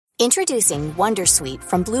Introducing Wondersuite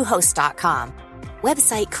from Bluehost.com.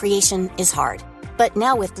 Website creation is hard, but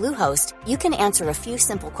now with Bluehost, you can answer a few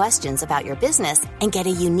simple questions about your business and get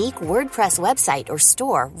a unique WordPress website or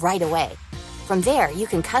store right away. From there, you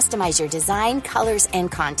can customize your design, colors,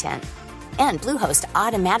 and content. And Bluehost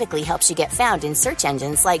automatically helps you get found in search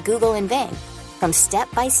engines like Google and Bing. From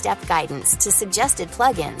step-by-step guidance to suggested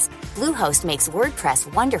plugins, Bluehost makes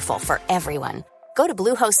WordPress wonderful for everyone. Go to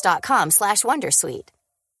bluehost.com/wondersuite.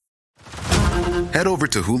 Head over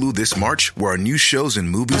to Hulu this March, where our new shows and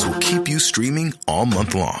movies will keep you streaming all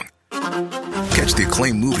month long. Catch the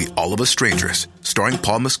acclaimed movie All of Us Strangers, starring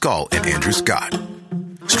Paul Mescal and Andrew Scott.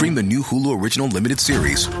 Stream the new Hulu original limited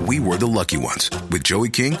series We Were the Lucky Ones with Joey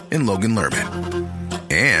King and Logan Lerman.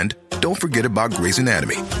 And don't forget about Grey's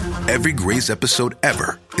Anatomy. Every Grey's episode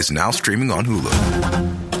ever is now streaming on Hulu.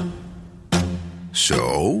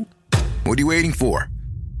 So, what are you waiting for?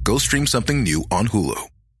 Go stream something new on Hulu.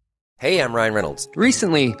 Hey, I'm Ryan Reynolds.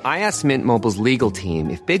 Recently, I asked Mint Mobile's legal team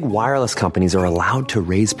if big wireless companies are allowed to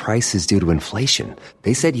raise prices due to inflation.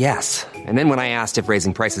 They said yes. And then when I asked if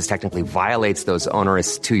raising prices technically violates those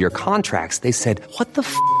onerous 2-year contracts, they said, "What the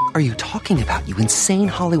f*** are you talking about, you insane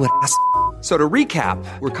Hollywood ass?" So to recap,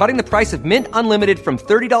 we're cutting the price of Mint Unlimited from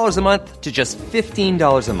 $30 a month to just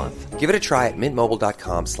 $15 a month. Give it a try at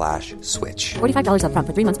mintmobile.com/switch. $45 up front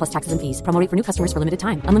for 3 months plus taxes and fees. Promo rate for new customers for limited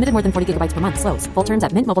time. Unlimited more than 40 gigabytes per month. Slows full terms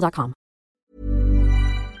at mintmobile.com.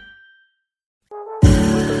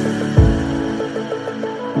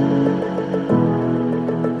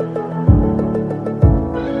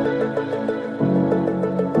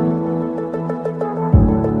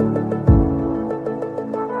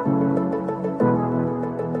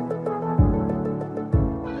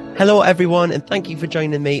 Hello, everyone, and thank you for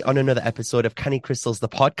joining me on another episode of Canny Crystals, the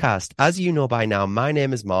podcast. As you know by now, my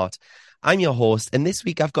name is Mart. I'm your host, and this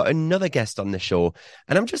week I've got another guest on the show,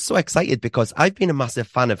 and I'm just so excited because I've been a massive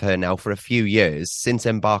fan of her now for a few years since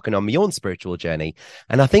embarking on my own spiritual journey.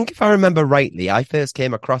 And I think if I remember rightly, I first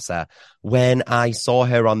came across her when I saw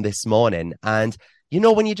her on This Morning, and you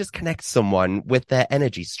know, when you just connect someone with their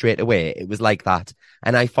energy straight away, it was like that.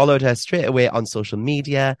 And I followed her straight away on social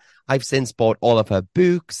media. I've since bought all of her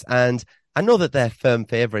books, and I know that they're firm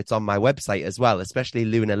favorites on my website as well, especially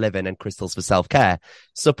Lunar Living and Crystals for Self-Care.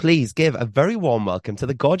 So please give a very warm welcome to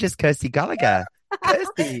the gorgeous Kirsty Gallagher.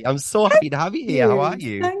 Kirsty, I'm so happy to have you here. How are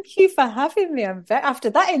you? Thank you for having me. After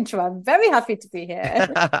that intro, I'm very happy to be here.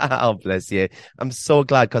 Oh, bless you. I'm so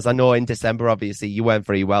glad because I know in December, obviously, you weren't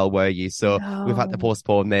very well, were you? So we've had to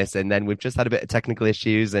postpone this, and then we've just had a bit of technical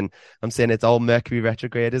issues, and I'm saying it's all Mercury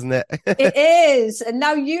retrograde, isn't it? It is. And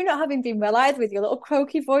now you not having been well either with your little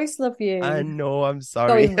croaky voice, love you. I know, I'm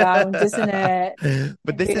sorry. Going round, isn't it?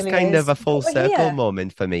 But this really is kind of a full But circle here.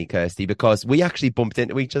 moment for me, Kirsty, because we actually bumped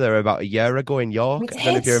into each other about a year ago in York. We I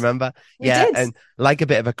don't know if you did. remember. We Yeah, did. and like a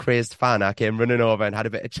bit of a crazed fan, I came running over and had a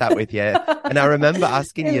bit of chat with you. And I remember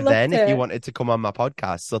asking I you loved then if you it. wanted to come on my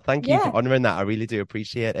podcast. So thank you Yeah. for honouring that. I really do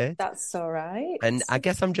appreciate it. That's all right. And I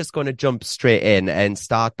guess I'm just going to jump straight in and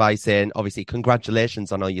start by saying, obviously,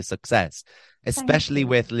 congratulations on all your success, especially you.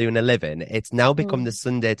 with Lunar Living. It's now become the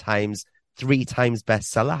Sunday Times 3 times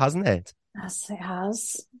bestseller, hasn't it? Yes, it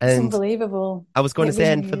has. It's And unbelievable. I was going to It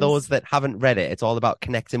say, and really for is. those that haven't read it, it's all about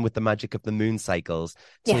connecting with the magic of the moon cycles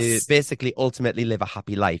to Yes. basically ultimately live a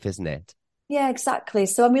happy life, isn't it? Yeah, exactly.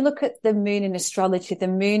 So when we look at the moon in astrology, the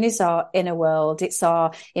moon is our inner world. It's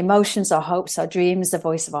our emotions, our hopes, our dreams, the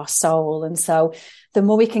voice of our soul. And so the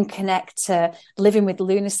more we can connect to living with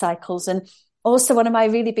lunar cycles. And also one of my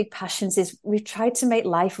really big passions is we've tried to make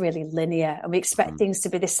life really linear, and we expect things to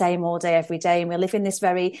be the same all day, every day. And we live in this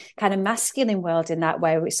very kind of masculine world in that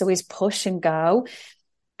way, where it's always push and go.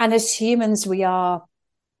 And as humans, we are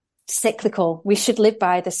cyclical. We should live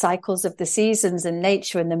by the cycles of the seasons and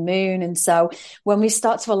nature and the moon. And so when we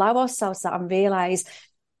start to allow ourselves that and realize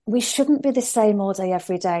we shouldn't be the same all day,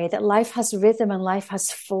 every day, that life has rhythm and life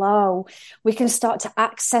has flow, we can start to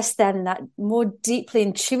access then that more deeply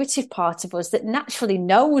intuitive part of us that naturally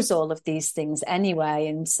knows all of these things anyway.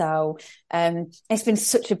 And so it's been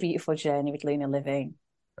such a beautiful journey with Lunar Living.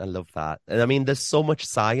 I love that. And I mean, there's so much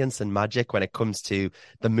science and magic when it comes to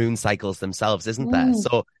the moon cycles themselves, isn't there?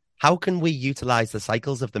 So how can we utilize the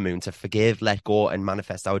cycles of the moon to forgive, let go, and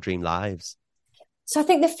manifest our dream lives? So I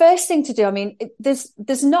think the first thing to do, I mean,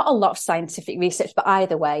 there's not a lot of scientific research, but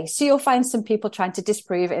either way. So you'll find some people trying to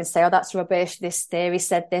disprove it and say, oh, that's rubbish. This theory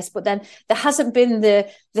said this, but then there hasn't been the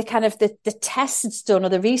kind of the tests done or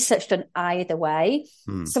the research done either way.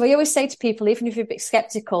 So I always say to people, even if you're a bit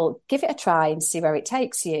skeptical, give it a try and see where it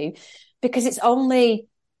takes you, because it's only,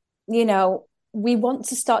 we want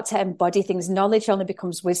to start to embody things. Knowledge only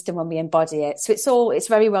becomes wisdom when we embody it. So it's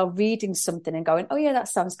very well reading something and going, oh yeah, that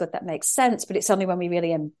sounds good, that makes sense. But it's only when we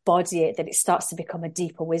really embody it that it starts to become a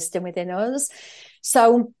deeper wisdom within us.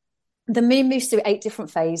 So the moon moves through 8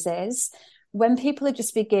 different phases. When people are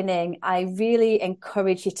just beginning, I really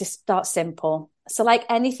encourage you to start simple. So like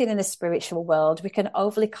anything in the spiritual world, we can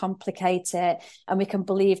overly complicate it, and we can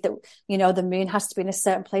believe that, you know, the moon has to be in a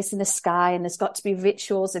certain place in the sky, and there's got to be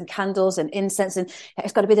rituals and candles and incense, and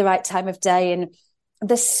it's got to be the right time of day. And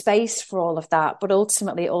there's space for all of that, but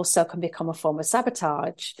ultimately it also can become a form of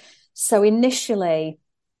sabotage. So initially,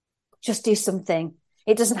 just do something.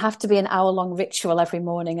 It doesn't have to be an hour-long ritual every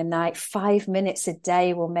morning and night. 5 minutes a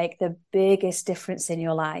day will make the biggest difference in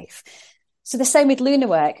your life. So the same with lunar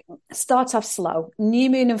work. Start off slow. New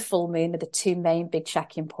moon and full moon are the 2 main big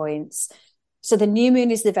check-in points. So the new moon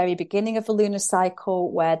is the very beginning of the lunar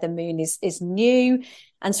cycle, where the moon is new.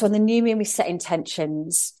 And so on the new moon, we set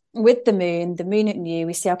intentions. With the moon at new,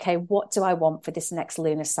 we say, okay, what do I want for this next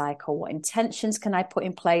lunar cycle? What intentions can I put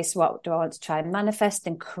in place? What do I want to try and manifest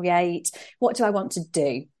and create? What do I want to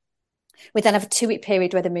do? We then have a 2-week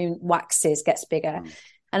period where the moon waxes, gets bigger.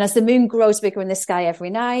 And as the moon grows bigger in the sky every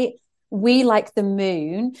night, we, like the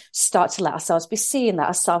moon, start to let ourselves be seen, let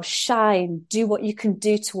ourselves shine, do what you can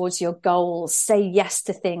do towards your goals, say yes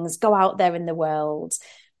to things, go out there in the world.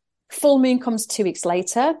 Full moon comes 2 weeks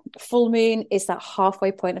later. Full moon is that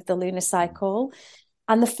halfway point of the lunar cycle.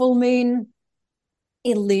 And the full moon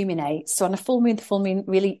illuminates. So on a full moon, the full moon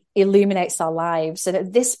really illuminates our lives. And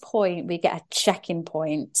at this point, we get a check-in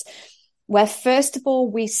point where, first of all,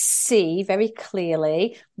 we see very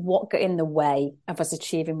clearly what got in the way of us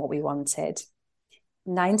achieving what we wanted.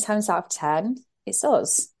 9 times out of 10, it's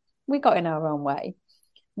us. We got in our own way.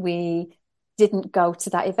 We didn't go to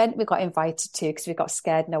that event we got invited to because we got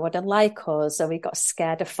scared no one would like us, or we got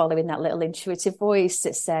scared of following that little intuitive voice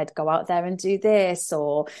that said, go out there and do this,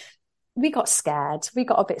 or we got scared. We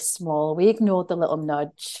got a bit small. We ignored the little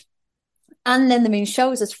nudge. And then the moon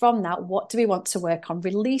shows us from that, what do we want to work on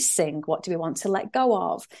releasing? What do we want to let go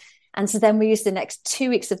of? And so then we use the next 2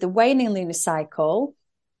 weeks of the waning lunar cycle,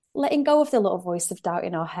 letting go of the little voice of doubt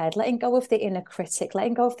in our head, letting go of the inner critic,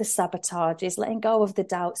 letting go of the sabotages, letting go of the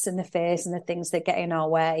doubts and the fears and the things that get in our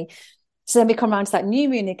way. So then we come around to that new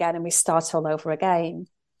moon again and we start all over again.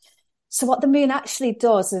 So what the moon actually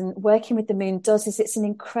does, and working with the moon does, is it's an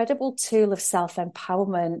incredible tool of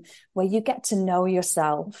self-empowerment where you get to know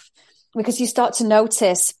yourself, because you start to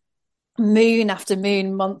notice moon after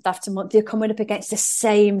moon, month after month, you're coming up against the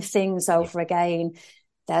same things over again.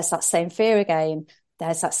 There's that same fear again.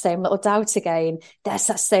 There's that same little doubt again. There's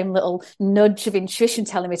that same little nudge of intuition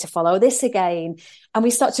telling me to follow this again. And we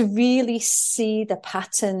start to really see the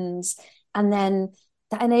patterns. And then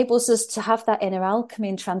that enables us to have that inner alchemy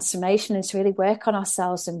and transformation, and to really work on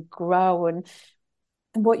ourselves and grow. And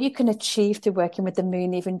what you can achieve through working with the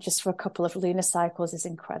moon, even just for a couple of lunar cycles, is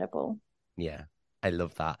incredible. Yeah, I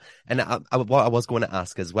love that. And what I was going to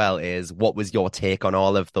ask as well is, what was your take on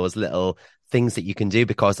all of those little things that you can do?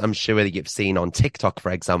 Because I'm sure that you've seen on TikTok,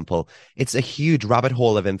 for example, it's a huge rabbit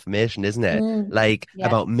hole of information, isn't it?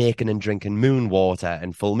 About making and drinking moon water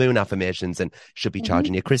and full moon affirmations, and should be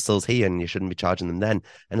charging your crystals here and you shouldn't be charging them then.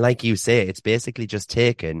 And like you say, it's basically just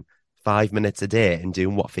taking 5 minutes a day and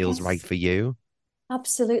doing what feels right for you.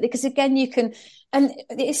 Absolutely. Because again, you can, and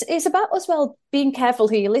it's about as well being careful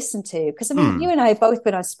who you listen to. Because I mean, you and I have both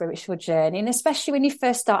been on a spiritual journey, and especially when you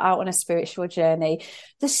first start out on a spiritual journey,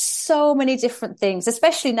 there's so many different things,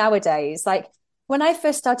 especially nowadays. Like when I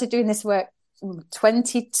first started doing this work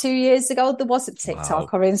 22 years ago, there wasn't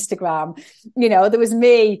TikTok or Instagram. You know, there was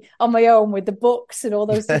me on my own with the books and all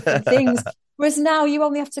those different things. Whereas now you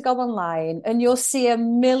only have to go online and you'll see a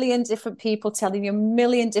million different people telling you a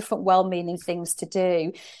million different well-meaning things to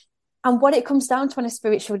do. And what it comes down to on a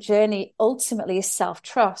spiritual journey ultimately is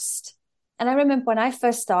self-trust. And I remember when I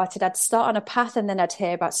first started, I'd start on a path and then I'd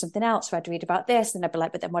hear about something else, or I'd read about this and I'd be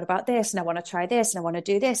like, but then what about this? And I want to try this and I want to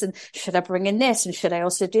do this. And should I bring in this? And should I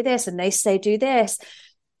also do this? And they say, do this.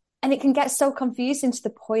 And it can get so confusing to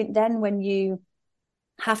the point then when you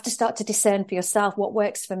have to start to discern for yourself what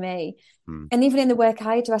works for me. And even in the work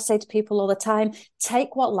I do, I say to people all the time,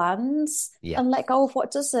 take what lands and let go of what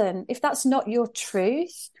doesn't. If that's not your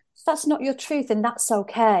truth, that's not your truth, and that's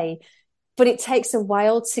okay. But it takes a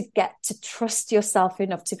while to get to trust yourself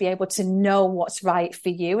enough to be able to know what's right for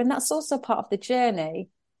you. And that's also part of the journey.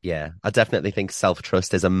 Yeah, I definitely think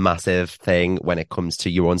self-trust is a massive thing when it comes to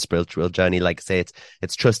your own spiritual journey. Like I say,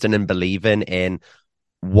 it's trusting and believing in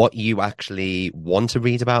what you actually want to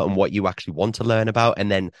read about and what you actually want to learn about,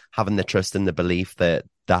 and then having the trust and the belief that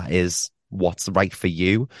that is what's right for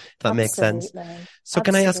you, if that makes sense. So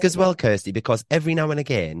can I ask as well, Kirsty, because every now and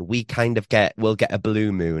again we'll get a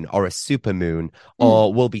blue moon or a super moon,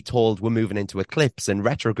 or we'll be told we're moving into eclipse and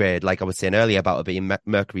retrograde, like I was saying earlier about it being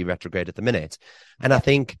Mercury retrograde at the minute. And I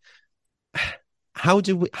think, how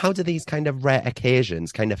do these kind of rare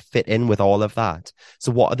occasions kind of fit in with all of that?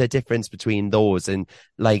 So what are the difference between those and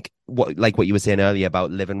like what you were saying earlier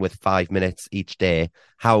about living with 5 minutes each day?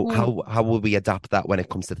 How will we adapt that when it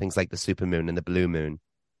comes to things like the supermoon and the blue moon?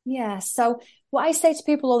 Yeah. So what I say to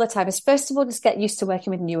people all the time is, first of all, just get used to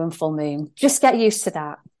working with new and full moon. Just get used to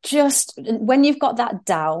that. Just when you've got that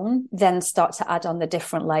down, then start to add on the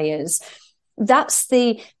different layers.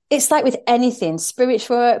 It's like with anything,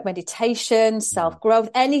 spiritual work, meditation, self-growth,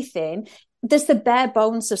 anything, there's the bare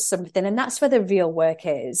bones of something. And that's where the real work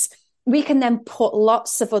is. We can then put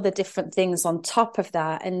lots of other different things on top of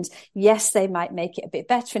that. And yes, they might make it a bit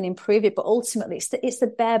better and improve it, but ultimately it's the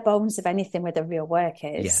bare bones of anything where the real work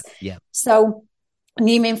is. Yeah. So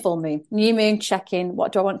new moon, full moon, new moon, check in.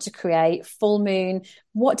 What do I want to create? Full moon.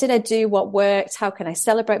 What did I do? What worked? How can I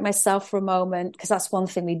celebrate myself for a moment? Because that's one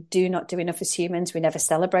thing we do not do enough as humans. We never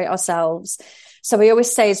celebrate ourselves. So we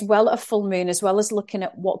always say, as well at a full moon, as well as looking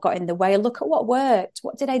at what got in the way, look at what worked.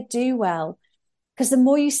 What did I do well? Because the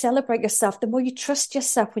more you celebrate yourself, the more you trust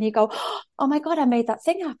yourself when you go, oh my God, I made that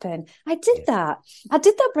thing happen. I did that. I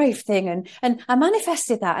did that brave thing and I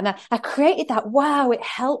manifested that and I created that. Wow, it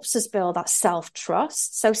helps us build that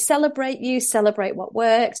self-trust. So celebrate what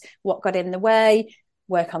worked, what got in the way,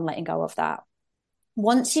 work on letting go of that.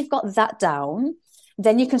 Once you've got that down,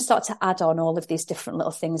 then you can start to add on all of these different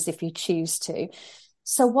little things if you choose to.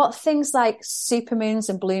 So what things like supermoons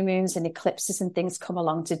and blue moons and eclipses and things come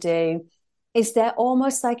along to do is they're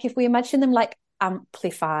almost like, if we imagine them like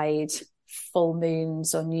amplified full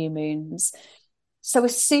moons or new moons. So a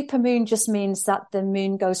super moon just means that the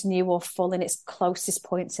moon goes new or full in its closest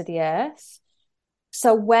point to the earth.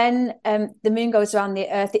 So when the moon goes around the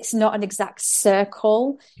earth, it's not an exact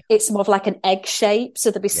circle. It's more of like an egg shape.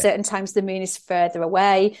 So there'll be certain times the moon is further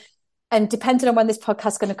away. And depending on when this podcast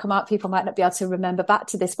is going to come out, people might not be able to remember back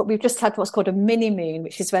to this, but we've just had what's called a mini moon,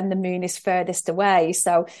 which is when the moon is furthest away.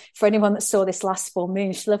 So for anyone that saw this last full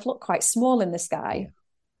moon, she'll have looked quite small in the sky.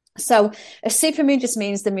 Yeah. So a super moon just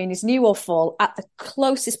means the moon is new or full at the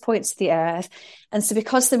closest point to the earth. And so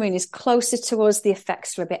because the moon is closer to us, the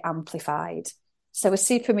effects are a bit amplified. So a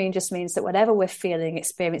super moon just means that whatever we're feeling,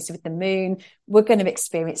 experiencing with the moon, we're going to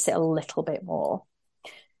experience it a little bit more.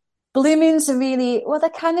 Blue moons are really, well, they're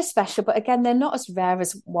kind of special, but again, they're not as rare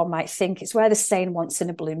as one might think. It's where the saying once in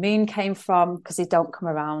a blue moon came from, because they don't come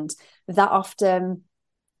around that often.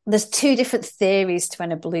 There's two different theories to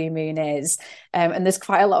when a blue moon is. And there's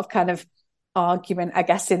quite a lot of kind of argument, I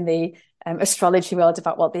guess, in the astrology world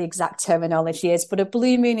about what the exact terminology is. But a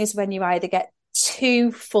blue moon is when you either get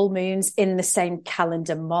two full moons in the same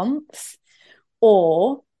calendar month,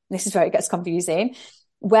 or, this is where it gets confusing,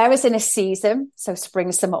 whereas in a season, so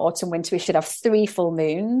spring, summer, autumn, winter, we should have 3 full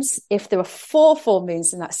moons. If there are 4 full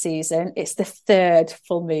moons in that season, it's the 3rd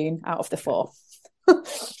full moon out of the 4.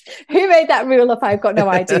 Who made that rule up? I've got no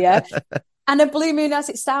idea. And a blue moon, as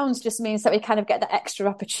it sounds, just means that we kind of get that extra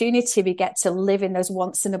opportunity. We get to live in those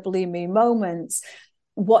once in a blue moon moments.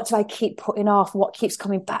 What do I keep putting off? What keeps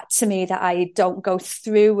coming back to me that I don't go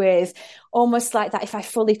through with? Almost like that. If I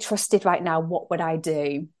fully trusted right now, what would I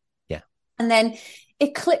do? Yeah. And then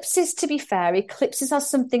eclipses, to be fair, eclipses are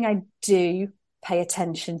something I do pay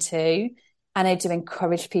attention to, and I do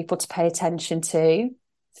encourage people to pay attention to.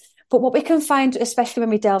 But what we can find, especially when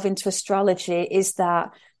we delve into astrology, is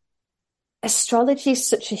that astrology is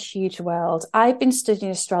such a huge world. I've been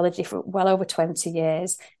studying astrology for well over 20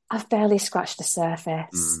 years. I've barely scratched the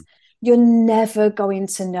surface. You're never going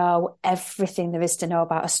to know everything there is to know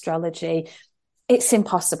about astrology. It's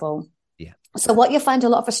impossible. So what you'll find a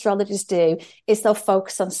lot of astrologers do is they'll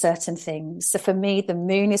focus on certain things. So for me, the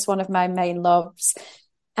moon is one of my main loves.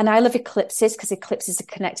 And I love eclipses because eclipses are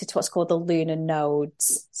connected to what's called the lunar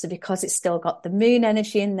nodes. So because it's still got the moon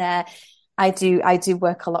energy in there, I do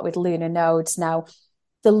work a lot with lunar nodes. Now,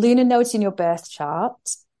 the lunar nodes in your birth chart,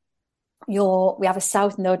 we have a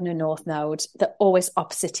south node and a north node. They're always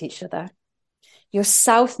opposite each other. Your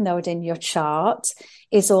south node in your chart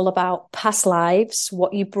is all about past lives,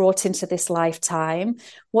 what you brought into this lifetime,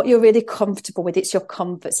 what you're really comfortable with. It's your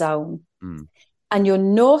comfort zone. And your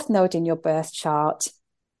north node in your birth chart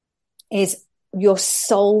is your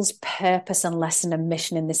soul's purpose and lesson and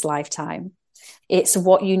mission in this lifetime. It's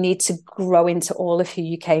what you need to grow into all of who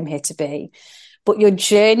you came here to be. But your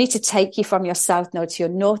journey to take you from your south node to your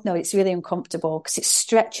north node, it's really uncomfortable because it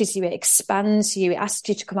stretches you, it expands you, it asks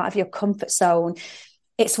you to come out of your comfort zone.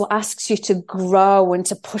 It's what asks you to grow and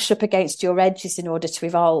to push up against your edges in order to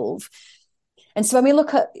evolve. And so when we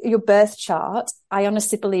look at your birth chart, I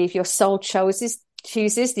honestly believe your soul chooses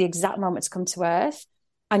the exact moment to come to earth,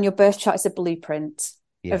 and your birth chart is a blueprint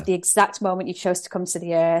of the exact moment you chose to come to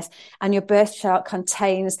the earth. And your birth chart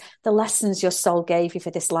contains the lessons your soul gave you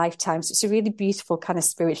for this lifetime. So it's a really beautiful kind of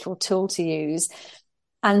spiritual tool to use.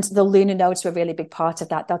 And the lunar nodes were a really big part of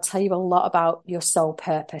that. They'll tell you a lot about your soul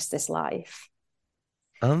purpose this life.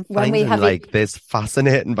 I'm finding this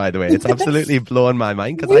fascinating, by the way. It's absolutely blown my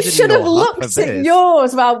mind because I didn't know half of this. You should have looked at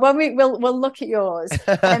yours. Well, we'll look at yours.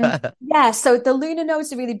 So the lunar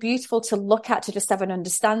nodes are really beautiful to look at, to just have an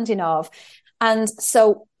understanding of. And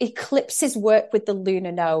so eclipses work with the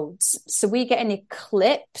lunar nodes. So we get an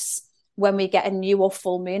eclipse when we get a new or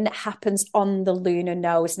full moon that happens on the lunar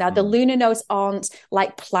nodes. Now, the lunar nodes aren't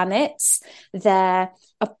like planets. They're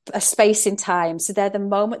a space in time. So they're the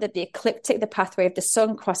moment that the pathway of the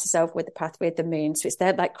sun crosses over with the pathway of the moon. So it's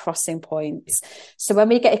their like crossing points. So when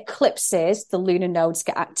we get eclipses, the lunar nodes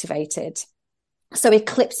get activated. So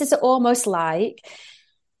eclipses are almost like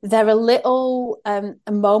they're a little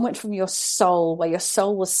a moment from your soul where your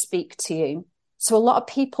soul will speak to you. So a lot of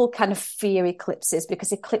people kind of fear eclipses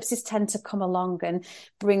because eclipses tend to come along and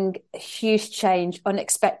bring huge change,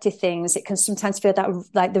 unexpected things. It can sometimes feel that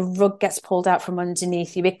like the rug gets pulled out from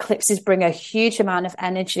underneath you. Eclipses bring a huge amount of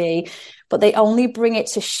energy, but they only bring it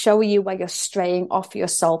to show you where you're straying off your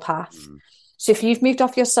soul path. So if you've moved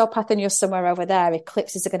off your soul path and you're somewhere over there,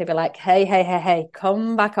 eclipses are going to be like, hey,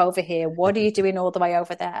 come back over here. What are you doing all the way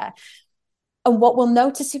over there? And what we'll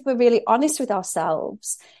notice if we're really honest with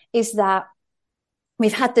ourselves is that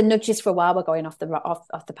we've had the nudges for a while. We're going off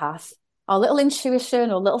the path. Our little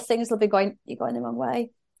intuition or little things will be going, you're going the wrong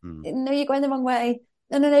way. No, you're going the wrong way.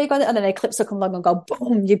 No, you're going. And then eclipse will come along and go,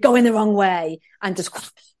 boom, you're going the wrong way, and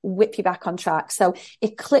just whip you back on track. So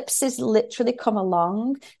eclipses literally come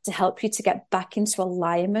along to help you to get back into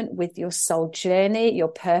alignment with your soul journey, your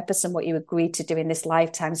purpose, and what you agreed to do in this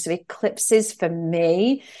lifetime. So eclipses, for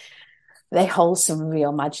me, they hold some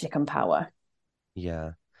real magic and power.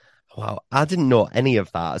 Yeah. Wow, I didn't know any of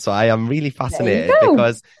that. So I am really fascinated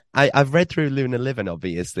because I've read through Lunar Living,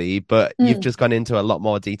 obviously, but you've just gone into a lot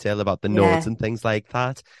more detail about the nodes and things like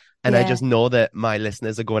that. And I just know that my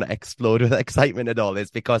listeners are going to explode with excitement at all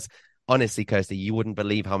this because honestly, Kirsty, you wouldn't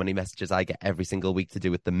believe how many messages I get every single week to do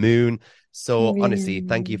with the moon. So honestly,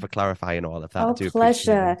 thank you for clarifying all of that. Oh,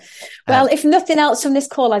 pleasure. Well, if nothing else from this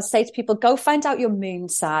call, I'd say to people, go find out your moon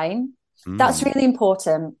sign. That's really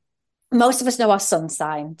important. Most of us know our sun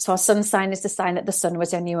sign. So our sun sign is the sign that the sun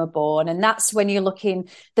was when you were born. And that's when you look in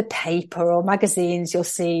the paper or magazines, you'll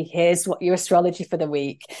see, here's what your astrology for the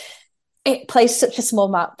week. It plays such a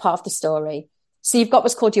small part of the story. So you've got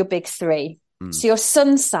what's called your big three. So your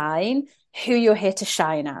sun sign, who you're here to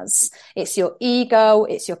shine as. It's your ego,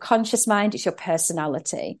 it's your conscious mind, it's your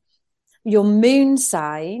personality. Your moon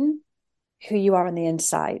sign, who you are on the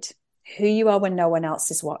inside, who you are when no one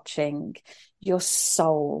else is watching, your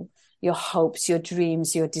soul, your hopes, your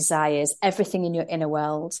dreams, your desires, everything in your inner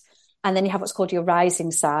world. And then you have what's called your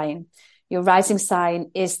rising sign. Your rising sign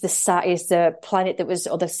is the planet that was,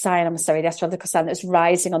 or the astrological sign that was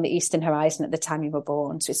rising on the eastern horizon at the time you were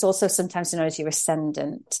born. So it's also sometimes known as your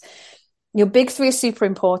ascendant. Your big three are super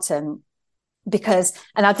important because,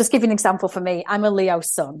 and I'll just give you an example for me. I'm a Leo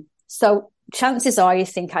sun. So chances are you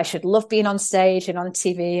think I should love being on stage and on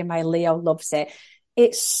TV, and my Leo loves it.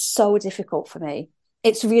 It's so difficult for me.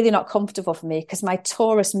 It's really not comfortable for me because my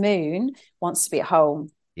Taurus moon wants to be at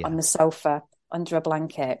home on the sofa under a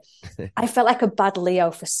blanket. I felt like a bad Leo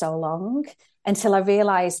for so long until I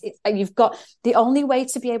realized you've got the only way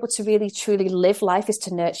to be able to really truly live life is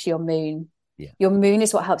to nurture your moon. Your moon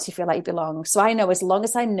is what helps you feel like you belong. So I know as long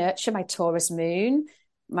as I nurture my Taurus moon,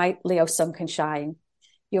 my Leo sun can shine.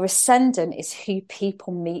 Your ascendant is who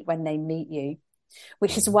people meet when they meet you,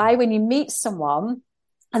 which is why when you meet someone,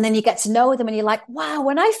 and then you get to know them and you're like, wow,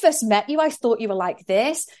 when I first met you, I thought you were like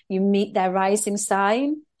this. You meet their rising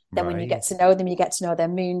sign. Then when you get to know them, you get to know their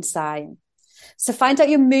moon sign. So find out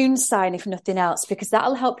your moon sign, if nothing else, because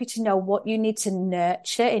that'll help you to know what you need to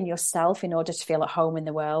nurture in yourself in order to feel at home in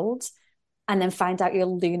the world. And then find out your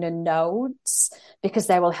lunar nodes, because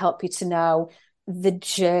they will help you to know the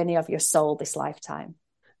journey of your soul this lifetime.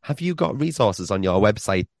 Have you got resources on your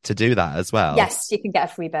website to do that as well? Yes, you can get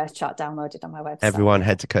a free birth chart downloaded on my website. Everyone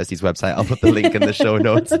head to Kirsty's website. I'll put the link in the show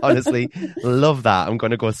notes. Honestly, love that. I'm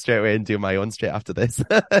going to go straight away and do my own straight after this.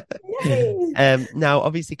 Now,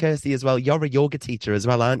 obviously, Kirsty, as well, you're a yoga teacher as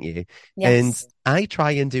well, aren't you? Yes. And I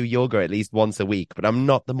try and do yoga at least once a week, but I'm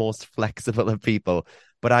not the most flexible of people.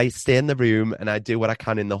 But I stay in the room and I do what I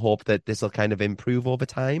can in the hope that this will kind of improve over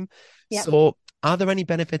time. Yep. So are there any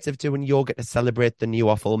benefits of doing yoga to celebrate the new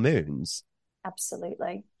or full moons?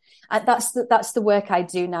 Absolutely. That's the work I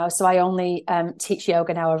do now. So I only teach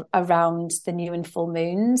yoga now around the new and full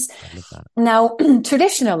moons. I love that. Now,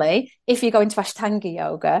 traditionally, if you go into Ashtanga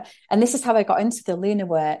yoga, and this is how I got into the lunar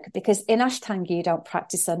work, because in Ashtanga, you don't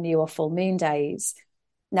practice on new or full moon days.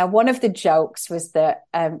 Now, one of the jokes was that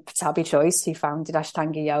Patabi Joyce, who founded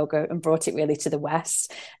Ashtanga Yoga and brought it really to the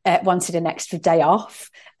West, wanted an extra day off.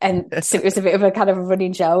 And so it was a bit of a kind of a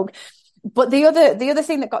running joke. But the other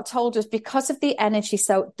thing that got told was because of the energy.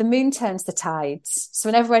 So the moon turns the tides. So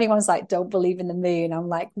whenever anyone's like, don't believe in the moon, I'm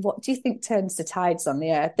like, what do you think turns the tides on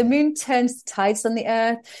the earth? The moon turns the tides on the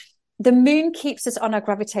earth. The moon keeps us on our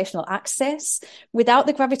gravitational axis. Without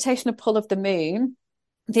the gravitational pull of the moon,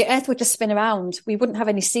 the earth would just spin around. We wouldn't have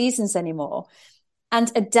any seasons anymore. And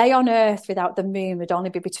a day on earth without the moon would only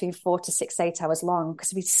be between 4 to 6, 8 hours long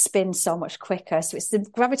because we spin so much quicker. So it's the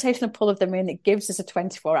gravitational pull of the moon that gives us a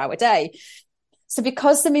 24-hour day. So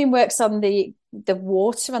because the moon works on the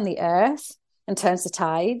water on the earth and turns the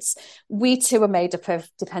tides, we too are made up of,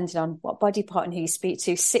 depending on what body part and who you speak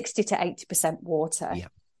to, 60 to 80% water. Yeah.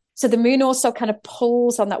 So the moon also kind of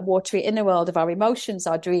pulls on that watery inner world of our emotions,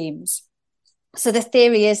 our dreams. So the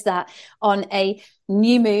theory is that on a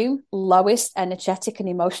new moon, lowest energetic and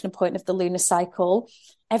emotional point of the lunar cycle,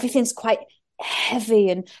 everything's quite heavy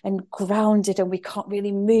and grounded, and we can't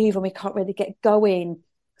really move and we can't really get going.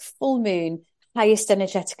 Full moon, highest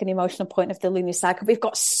energetic and emotional point of the lunar cycle. We've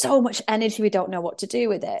got so much energy, we don't know what to do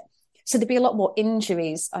with it. So there'd be a lot more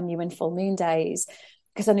injuries on new and full moon days,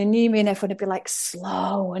 because on a new moon, everyone would be like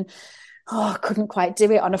slow and, oh, couldn't quite do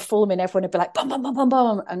it. On a full moon, everyone would be like, bum, bum, bum, bum,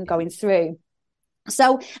 bum, and going through.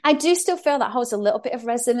 So I do still feel that holds a little bit of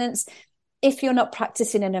resonance if you're not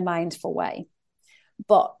practicing in a mindful way.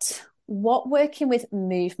 But what working with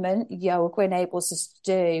movement, yoga enables us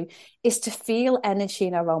to do is to feel energy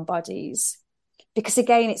in our own bodies. Because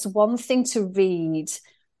again, it's one thing to read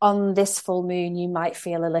on this full moon, you might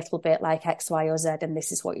feel a little bit like X, Y, or Z, and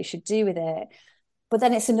this is what you should do with it. But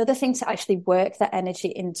then it's another thing to actually work that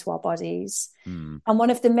energy into our bodies. And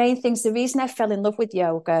one of the main things, the reason I fell in love with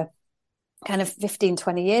yoga kind of 15,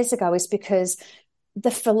 20 years ago is because the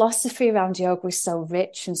philosophy around yoga was so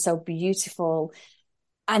rich and so beautiful.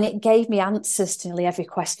 And it gave me answers to nearly every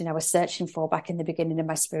question I was searching for back in the beginning of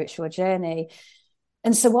my spiritual journey.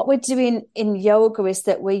 And so what we're doing in yoga is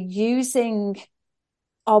that we're using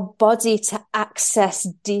our body to access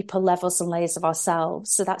deeper levels and layers of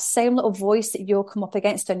ourselves. So that same little voice that you'll come up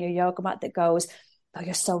against on your yoga mat that goes, oh,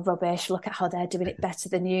 you're so rubbish. Look at how they're doing it better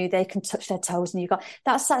than you. They can touch their toes and you got,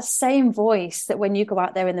 that's that same voice that when you go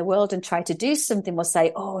out there in the world and try to do something will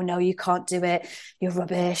say, oh no, you can't do it. You're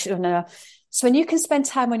rubbish. Oh, no. So when you can spend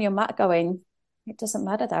time on your mat going, it doesn't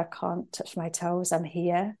matter that I can't touch my toes. I'm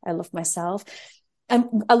here. I love myself.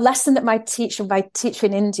 And a lesson that my teacher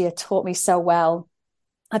in India taught me so well.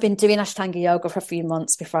 I've been doing Ashtanga yoga for a few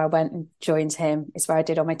months before I went and joined him. It's where I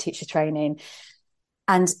did all my teacher training.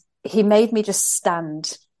 And he made me just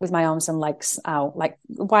stand with my arms and legs out, like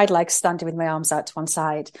wide legs, standing with my arms out to one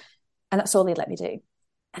side. And that's all he let me do.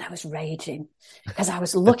 And I was raging because I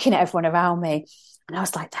was looking at everyone around me and I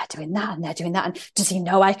was like, they're doing that and they're doing that. And does he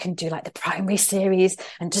know I can do like the primary series?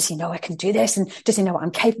 And does he know I can do this? And does he know what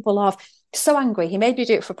I'm capable of? So angry. He made me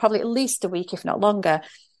do it for probably at least a week, if not longer.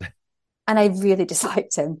 And I really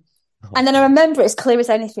disliked him. And then I remember it as clear as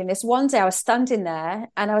anything. This one day I was standing there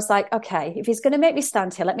and I was like, okay, if he's going to make me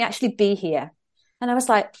stand here, let me actually be here. And I was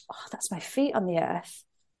like, oh, that's my feet on the earth.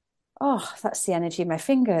 Oh, that's the energy in my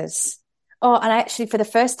fingers. Oh, and I actually, for the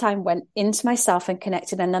first time, went into myself and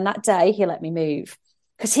connected. And on that day, he let me move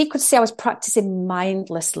because he could see I was practicing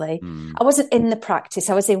mindlessly. I wasn't in the practice.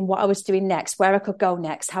 I was in what I was doing next, where I could go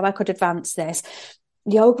next, how I could advance this.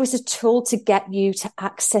 Yoga was a tool to get you to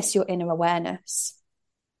access your inner awareness,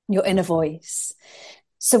 your inner voice.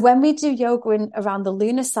 So when we do yoga around the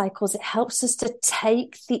lunar cycles, it helps us to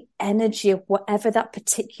take the energy of whatever that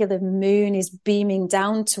particular moon is beaming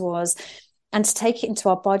down to us and to take it into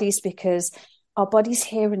our bodies, because our bodies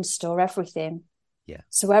hear and store everything. Yeah.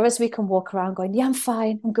 So whereas we can walk around going, yeah, I'm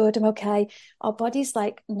fine, I'm good, I'm okay. Our body's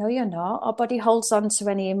like, no, you're not. Our body holds on to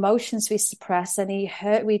any emotions we suppress, any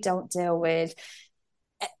hurt we don't deal with.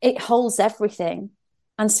 It holds everything.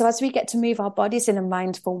 And so as we get to move our bodies in a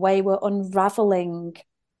mindful way, we're unraveling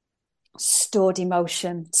stored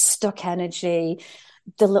emotion, stuck energy,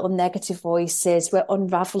 the little negative voices. We're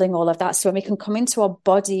unraveling all of that. So when we can come into our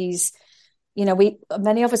bodies, you know,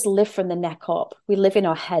 many of us live from the neck up. We live in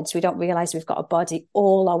our heads. We don't realize we've got a body.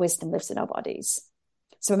 All our wisdom lives in our bodies.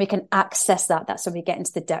 So when we can access that, that's when we get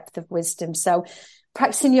into the depth of wisdom. So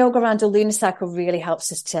practicing yoga around a lunar cycle really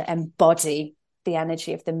helps us to embody the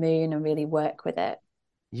energy of the moon and really work with it.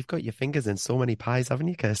 You've got your fingers in so many pies, haven't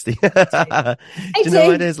you, Kirsty? I Do you know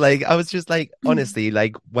what it do. is? Like, I was just like, honestly,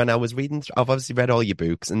 like when I was reading, I've obviously read all your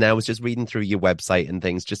books, and then I was just reading through your website and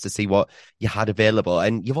things just to see what you had available.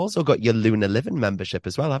 And you've also got your Lunar Living membership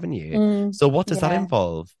as well, haven't you? So what does that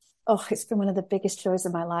involve? Oh, it's been one of the biggest joys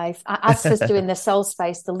of my life. As was doing the soul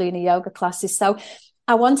space, the lunar yoga classes. So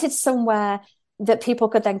I wanted somewhere that people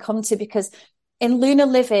could then come to, because in Lunar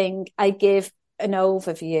Living, I give an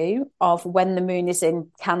overview of when the moon is in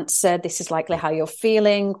Cancer, this is likely how you're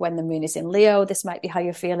feeling. When the moon is in Leo, this might be how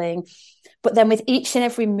you're feeling. But then with each and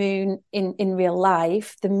every moon in real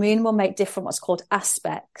life, the moon will make different what's called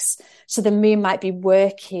aspects. So the moon might be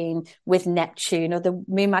working with Neptune, or the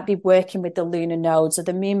moon might be working with the lunar nodes, or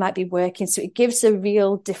the moon might be working. So it gives a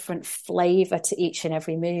real different flavor to each and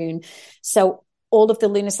every moon. So all of the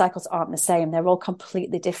lunar cycles aren't the same. They're all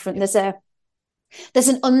completely different. There's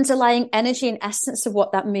an underlying energy and essence of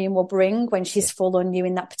what that moon will bring when she's full on you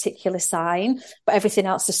in that particular sign, but everything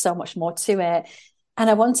else, there's so much more to it. And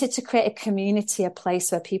I wanted to create a community, a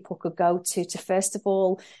place where people could go to first of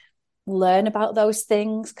all, learn about those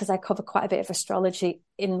things, because I cover quite a bit of astrology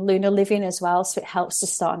in Lunar Living as well. So it helps to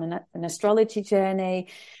start on an astrology journey,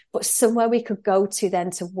 but somewhere we could go to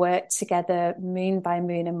then to work together moon by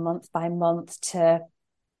moon and month by month to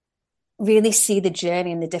really see the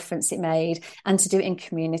journey and the difference it made, and to do it in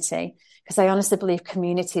community. Because I honestly believe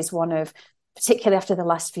community is one of, particularly after the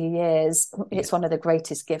last few years, it's one of the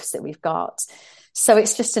greatest gifts that we've got. So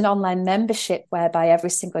it's just an online membership whereby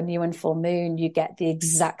every single new and full moon, you get the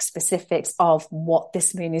exact specifics of what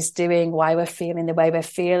this moon is doing, why we're feeling the way we're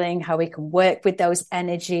feeling, how we can work with those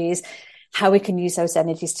energies, how we can use those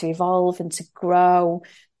energies to evolve and to grow.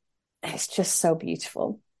 It's just so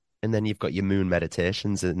beautiful. And then you've got your moon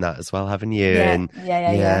meditations in that as well, haven't you? Yeah, And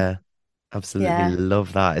yeah. absolutely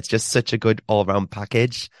love that. It's just such a good all-round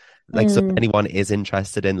package. Like, so if anyone is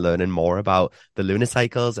interested in learning more about the lunar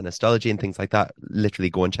cycles and astrology and things like that,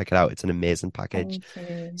 literally go and check it out. It's an amazing package.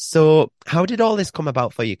 So how did all this come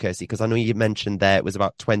about for you, Kirsty? Because I know you mentioned there it was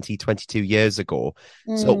about 22 years ago.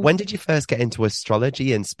 So when did you first get into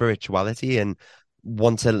astrology and spirituality and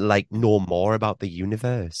want to like know more about the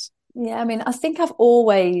universe? Yeah, I mean, I think I've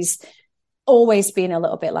always been a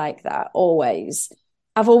little bit like that.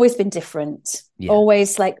 I've always been different,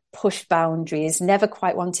 always like pushed boundaries, never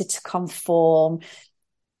quite wanted to conform.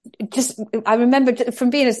 I remember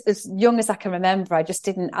from being as young as I can remember, I just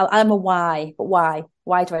didn't, I'm a why, but why?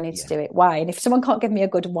 Why do I need to do it? Why? And if someone can't give me a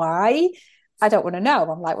good why, I don't want to know.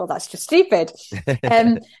 I'm like, well, that's just stupid.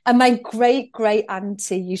 And my great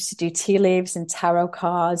auntie used to do tea leaves and tarot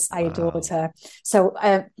cards. I adored her. So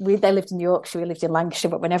they lived in Yorkshire, we lived in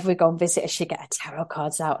Lancashire, but whenever we go and visit her, she'd get her tarot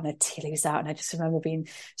cards out and her tea leaves out. And I just remember being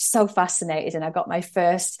so fascinated. And I got my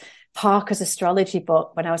first Parker's astrology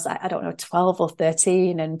book when I was like, I don't know, 12 or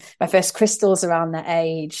 13, and my first crystals around that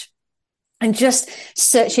age. And just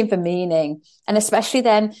searching for meaning. And especially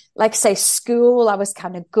then, like say school, I was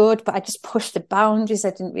kind of good, but I just pushed the boundaries. I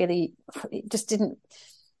don't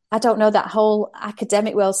know, that whole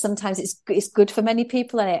academic world, sometimes it's good for many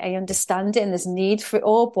people, and I understand it, and there's need for it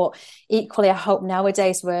all. But equally, I hope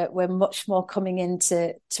nowadays we're much more coming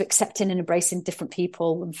into accepting and embracing different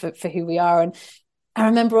people and for who we are. And I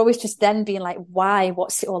remember always just then being like, why?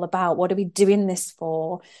 What's it all about? What are we doing this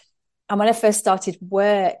for? And when I first started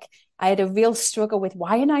work, I had a real struggle with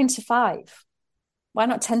why a 9 to 5? Why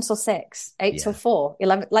not 10 till 6, 8 till 4,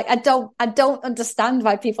 11? Like, I don't understand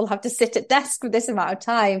why people have to sit at desks for this amount of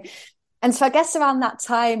time. And so I guess around that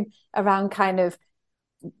time, around kind of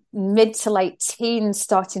mid to late teens,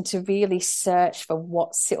 starting to really search for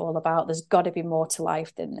what's it all about. There's got to be more to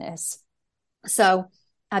life than this. So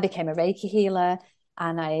I became a Reiki healer,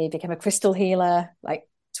 and I became a crystal healer like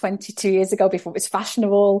 22 years ago, before it was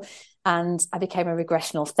fashionable. And I became a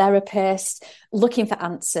regressional therapist, looking for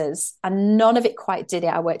answers. And none of it quite did it.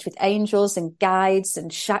 I worked with angels and guides and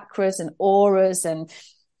chakras and auras and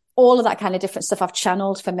all of that kind of different stuff I've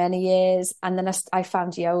channeled for many years. And then I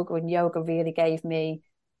found yoga, and yoga really gave me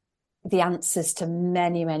the answers to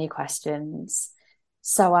many, many questions.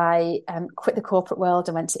 So I quit the corporate world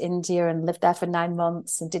and went to India and lived there for 9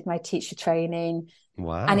 months and did my teacher training.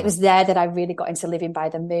 Wow. And it was there that I really got into living by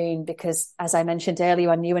the moon, because as I mentioned earlier,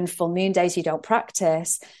 on new and full moon days, you don't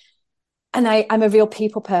practice. And I'm a real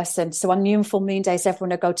people person. So on new and full moon days,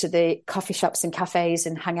 everyone would go to the coffee shops and cafes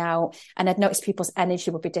and hang out. And I'd noticed people's energy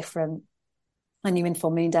would be different on new and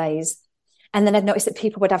full moon days. And then I'd noticed that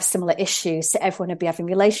people would have similar issues. So everyone would be having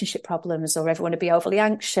relationship problems, or everyone would be overly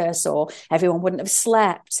anxious, or everyone wouldn't have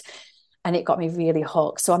slept. And it got me really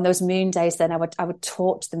hooked. So on those moon days, then I would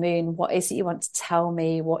talk to the moon. What is it you want to tell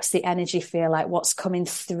me? What's the energy feel like? What's coming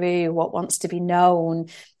through? What wants to be known?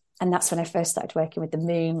 And that's when I first started working with the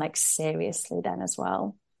moon, like seriously then as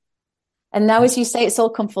well. And now, as you say, it's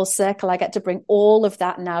all come full circle. I get to bring all of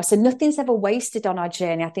that now. So nothing's ever wasted on our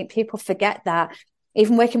journey. I think people forget that.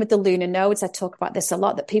 Even working with the lunar nodes, I talk about this a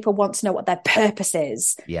lot, that people want to know what their purpose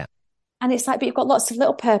is. Yeah. And it's like, but you've got lots of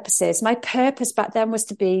little purposes. My purpose back then was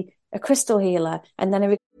to be a crystal healer. And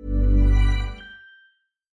then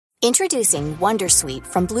Introducing Wondersuite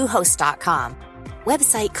from Bluehost.com.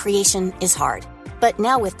 Website creation is hard, but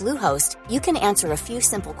now with Bluehost, you can answer a few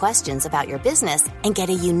simple questions about your business and get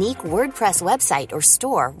a unique WordPress website or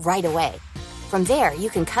store right away. From there, you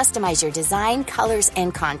can customize your design, colors,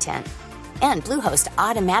 and content. And Bluehost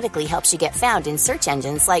automatically helps you get found in search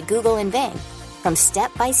engines like Google and Bing. From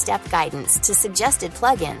step-by-step guidance to suggested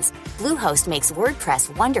plugins, Bluehost makes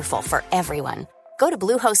WordPress wonderful for everyone. Go to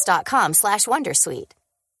bluehost.com/wondersuite.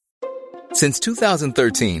 Since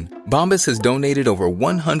 2013, Bombas has donated over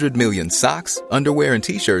 100 million socks, underwear, and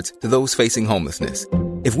T-shirts to those facing homelessness.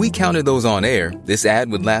 If we counted those on air, this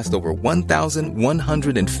ad would last over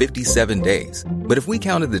 1,157 days. But if we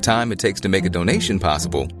counted the time it takes to make a donation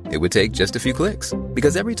possible, it would take just a few clicks.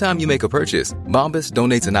 Because every time you make a purchase, Bombas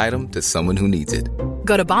donates an item to someone who needs it.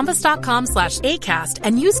 Go to bombas.com/ACAST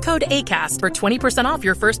and use code ACAST for 20% off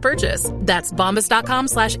your first purchase. That's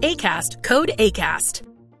bombas.com/ACAST, code ACAST.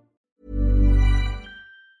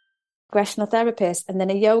 Regressional therapist, and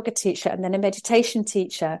then a yoga teacher, and then a meditation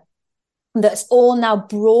teacher. That's all now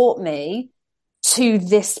brought me to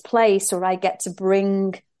this place where I get to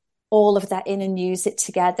bring all of that in and use it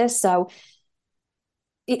together. So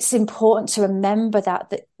it's important to remember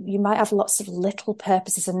that you might have lots of little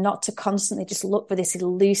purposes, and not to constantly just look for this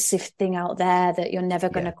elusive thing out there that you're never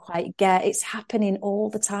going to quite get. It's happening all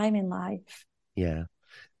the time in life. Yeah.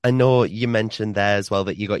 I know you mentioned there as well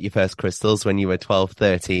that you got your first crystals when you were 12,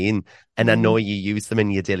 13, and I know you use them in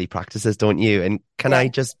your daily practices, don't you? And can I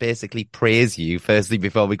just basically praise you, firstly,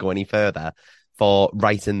 before we go any further, for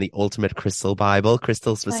writing the ultimate crystal Bible,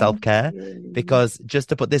 Crystals for Self-Care? Because just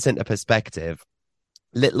to put this into perspective,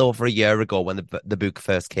 little over a year ago when the book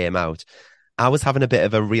first came out, I was having a bit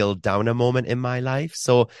of a real downer moment in my life.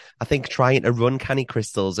 So I think trying to run Canny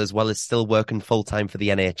Crystals as well as still working full time for the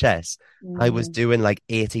NHS, I was doing like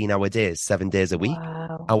 18-hour days, 7 days a week.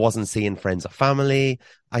 Wow. I wasn't seeing friends or family.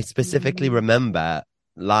 I specifically remember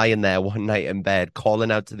lying there one night in bed,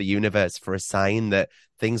 calling out to the universe for a sign that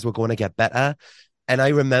things were going to get better. And I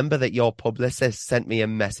remember that your publicist sent me a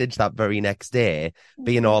message that very next day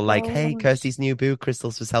being all like, hey, Kirsty's new book,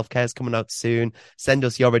 Crystals for Self-Care, is coming out soon. Send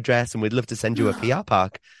us your address and we'd love to send you a PR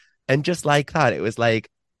pack. And just like that, it was like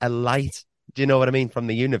a light, do you know what I mean, from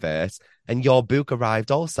the universe. And your book arrived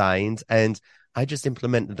all signed. And I just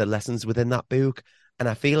implemented the lessons within that book. And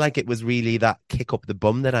I feel like it was really that kick up the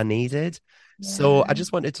bum that I needed. Yeah. So I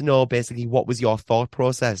just wanted to know basically what was your thought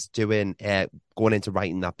process doing, going into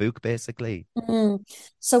writing that book basically?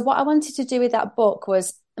 So what I wanted to do with that book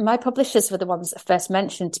was, my publishers were the ones that first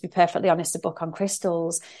mentioned, to be perfectly honest, a book on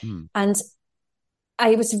crystals. And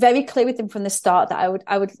I was very clear with them from the start that I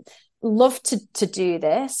would love to do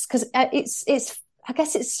this, because it's I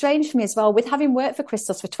guess it's strange for me as well, with having worked for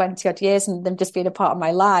crystals for 20 odd years and them just being a part of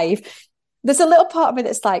my life. There's a little part of me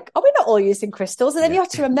that's like, oh, we're not all using crystals. And then you have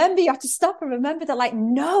to stop and remember that, like,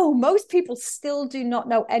 no, most people still do not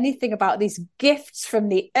know anything about these gifts from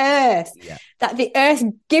the earth, that the earth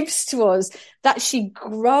gives to us, that she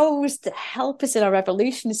grows to help us in our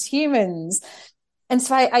evolution as humans. And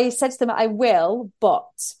so I said to them, I will, but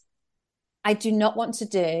I do not want to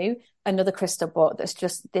do another crystal book that's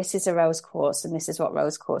just, this is a rose quartz and this is what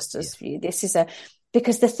rose quartz does for you.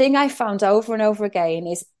 Because the thing I found over and over again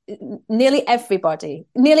is nearly everybody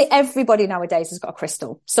nowadays has got a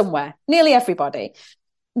crystal somewhere. Nearly everybody.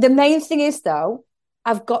 The main thing is, though,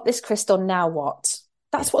 I've got this crystal, now what?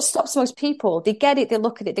 That's what stops most people. They get it, they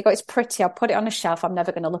look at it, they go, it's pretty, I'll put it on a shelf, I'm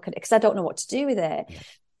never going to look at it because I don't know what to do with it.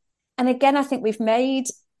 And again, I think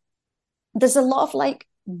there's a lot of like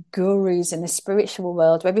gurus in the spiritual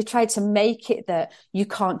world where we tried to make it that you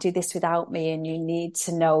can't do this without me and you need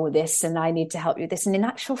to know this and I need to help you with this. And in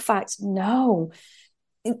actual fact, no,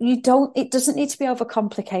 you don't. It doesn't need to be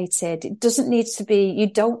overcomplicated. It doesn't need to be, you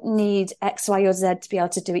don't need X, Y, or Z to be able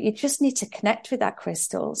to do it. You just need to connect with that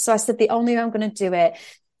crystal. So I said, the only way I'm going to do it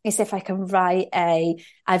is if I can write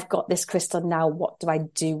I've got this crystal now, what do I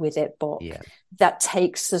do with it book that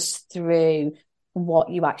takes us through what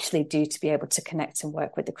you actually do to be able to connect and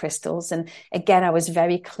work with the crystals. And again, I was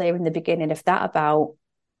very clear in the beginning of that about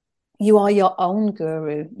you are your own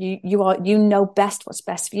guru. You know best what's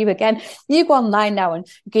best for you. Again, you go online now and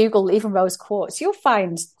Google even rose quartz, you'll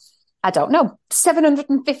find, I don't know,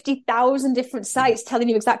 750,000 different sites telling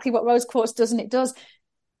you exactly what rose quartz does, and it does.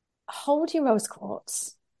 Hold your rose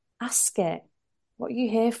quartz. Ask it, what are you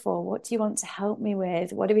here for? What do you want to help me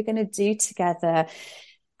with? What are we going to do together?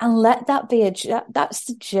 And let that be that's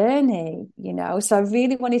the journey, you know? So I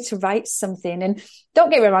really wanted to write something, and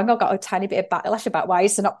don't get me wrong, I got a tiny bit of backlash about why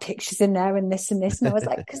is there not pictures in there and this and this. And I was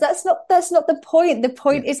like, because that's not the point. The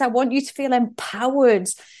point is I want you to feel empowered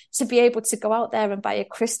to be able to go out there and buy a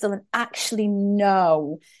crystal and actually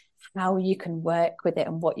know how you can work with it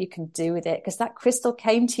and what you can do with it. Because that crystal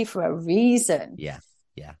came to you for a reason. Yeah.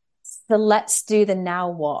 So let's do the now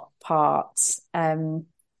what part.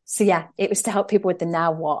 So yeah, it was to help people with the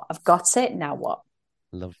now what. I've got it, now what?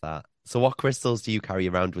 Love that. So what crystals do you carry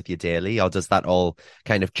around with you daily, or does that all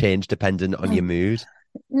kind of change dependent on your mood?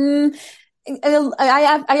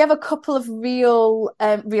 I have a couple of real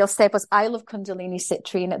staples. I love Kundalini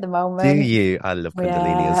citrine at the moment. Do you? I love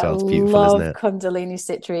Kundalini as well. It's beautiful, isn't it? Kundalini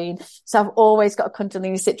citrine. So I've always got a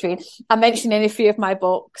Kundalini citrine. I mentioned in a few of my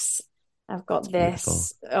books. I've got this.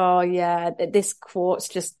 Beautiful. Oh yeah, this quartz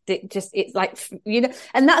it's like, you know,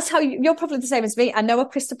 and that's how you're probably the same as me. I know a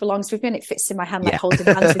crystal belongs with me and it fits in my hand like holding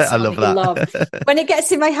hands with someone I love. When it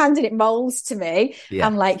gets in my hand and it molds to me,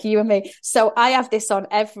 I'm like you and me. So I have this on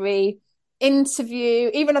every interview,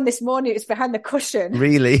 even on this morning, it's behind the cushion.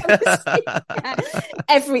 Really?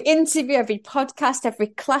 Every interview, every podcast, every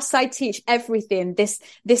class I teach, everything.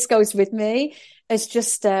 This goes with me. It's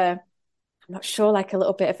just I'm not sure, like a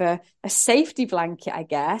little bit of a safety blanket, I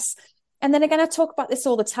guess. And then again, I talk about this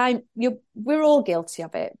all the time. We're all guilty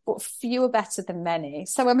of it, but few are better than many.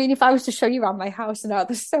 So, I mean, if I was to show you around my house and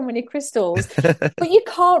there's so many crystals, but you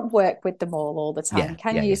can't work with them all the time,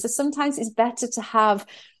 can you? Yeah. So sometimes it's better to have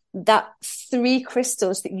that 3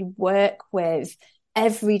 crystals that you work with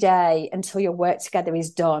every day until your work together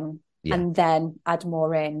is done, and then add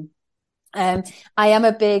more in. I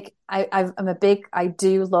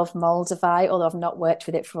do love Moldavite, although I've not worked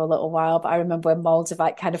with it for a little while, but I remember when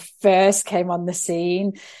Moldavite kind of first came on the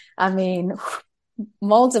scene. I mean,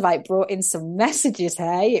 Moldavite brought in some messages,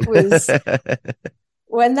 hey? It was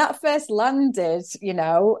when that first landed, you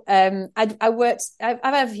know, I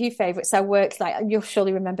have a few favorites. I worked, like, you'll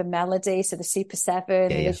surely remember Melody. So the Super 7,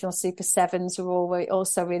 the original Super 7s were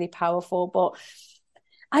also really powerful, but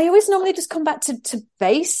I always normally just come back to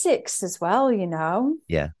basics as well, you know?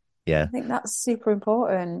 Yeah. I think that's super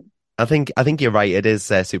important. I think you're right. It is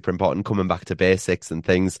super important coming back to basics and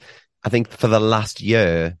things. I think for the last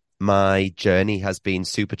year, my journey has been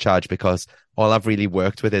supercharged because all I've really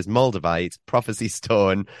worked with is Moldavite, Prophecy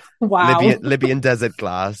Stone, Libyan Desert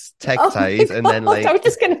Glass, Tektite, and then like I was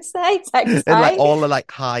just gonna say Tektite, and like all the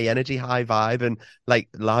like high energy, high vibe, and like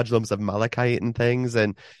large lumps of malachite and things.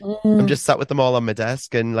 And I'm just sat with them all on my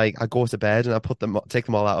desk, and like I go to bed and I take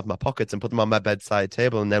them all out of my pockets and put them on my bedside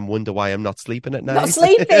table, and then wonder why I'm not sleeping at night. Not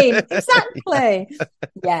sleeping, exactly.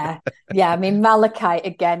 Yeah. I mean, malachite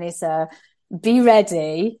again is be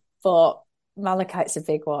ready. But malachite's a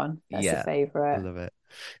big one. That's a favorite. I love it.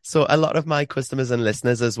 So a lot of my customers and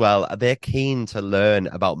listeners as well, they're keen to learn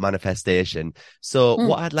about manifestation. So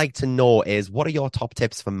what I'd like to know is, what are your top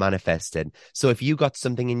tips for manifesting? So if you got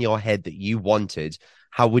something in your head that you wanted,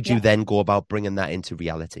 how would you then go about bringing that into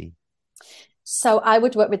reality? So I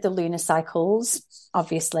would work with the lunar cycles,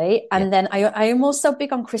 obviously. And then I am also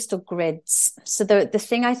big on crystal grids. So the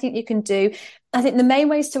thing I think you can do, I think the main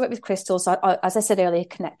ways to work with crystals are, as I said earlier,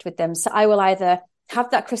 connect with them. So I will either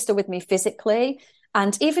have that crystal with me physically,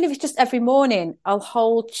 and even if it's just every morning,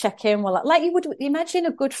 I'll check in. Well, like you would imagine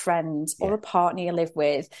a good friend or a partner you live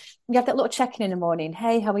with. You have that little check-in in the morning.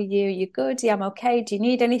 Hey, how are you? You good? Yeah, I'm okay. Do you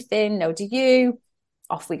need anything? No, do you?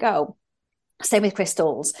 Off we go. Same with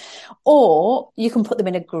crystals. Or you can put them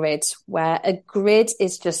in a grid, where a grid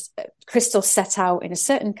is just crystals set out in a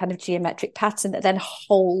certain kind of geometric pattern that then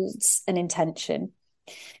holds an intention.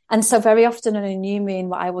 And so very often on a new moon,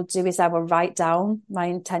 what I will do is I will write down my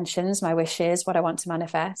intentions, my wishes, what I want to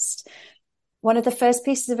manifest. one of the first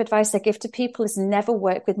pieces of advice I give to people is never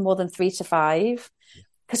work with more than 3 to 5.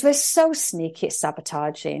 Because we're so sneaky at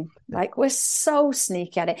sabotaging. Like, we're so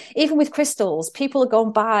sneaky at it. Even with crystals, people are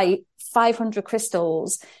going buy 500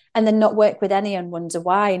 crystals and then not work with any and wonder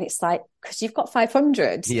why. And it's like, because you've got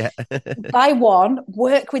 500. Yeah. Buy one,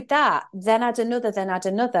 work with that, then add another, then add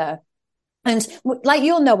another. And like,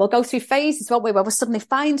 you'll know, we'll go through phases, won't we, where we'll suddenly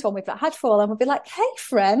find one we've not had for a while and we'll be like, hey,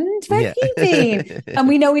 friend, where have you been? And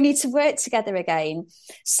we know we need to work together again.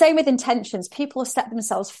 Same with intentions. People have set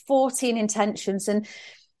themselves 14 intentions and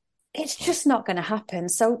it's just not going to happen.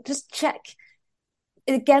 So just check.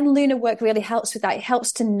 Again, lunar work really helps with that. It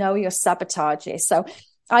helps to know your sabotages. So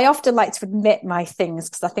I often like to admit my things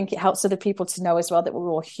because I think it helps other people to know as well that we're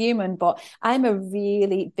all human. But I'm a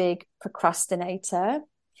really big procrastinator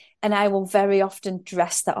and I will very often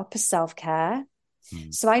dress that up as self-care.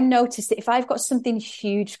 So I notice that if I've got something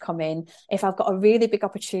huge coming, if I've got a really big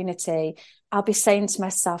opportunity, I'll be saying to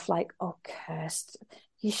myself like, oh, Kirsty,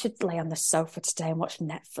 you should lay on the sofa today and watch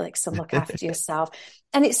Netflix and look after yourself.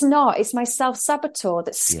 And it's not. It's my self-saboteur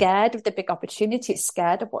that's scared of the big opportunity. It's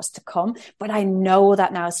scared of what's to come. But I know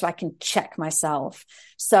that now so I can check myself.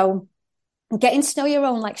 So getting to know your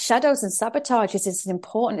own like shadows and sabotages is as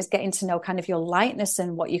important as getting to know kind of your lightness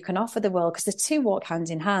and what you can offer the world, because the two walk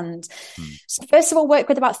hand in hand. So first of all, work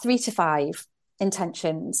with about 3 to 5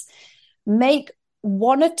 intentions. Make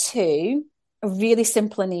 1 or 2 really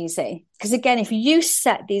simple and easy. Because again, if you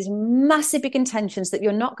set these massive big intentions that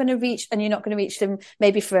you're not going to reach, and you're not going to reach them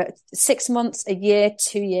maybe for 6 months, a year,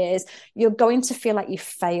 2 years, you're going to feel like you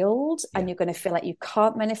failed and you're going to feel like you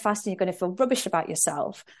can't manifest and you're going to feel rubbish about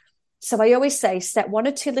yourself. So I always say set 1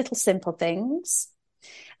 or 2 little simple things.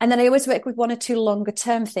 And then I always work with 1 or 2 longer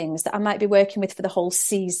term things that I might be working with for the whole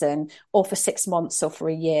season or for 6 months or for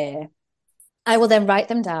a year. I will then write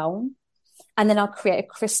them down. And then I'll create a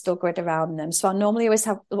crystal grid around them. So I'll normally always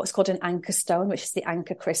have what's called an anchor stone, which is the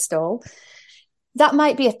anchor crystal. That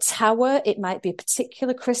might be a tower. It might be a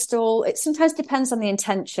particular crystal. It sometimes depends on the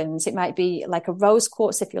intentions. It might be like a rose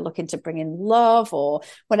quartz if you're looking to bring in love, or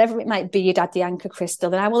whatever it might be, you'd add the anchor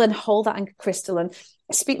crystal. And I will then hold that anchor crystal and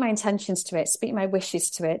speak my intentions to it, speak my wishes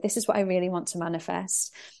to it. This is what I really want to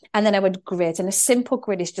manifest. And then I would grid. And a simple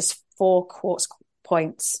grid is just 4 quartz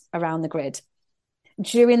points around the grid.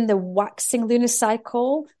 During the waxing lunar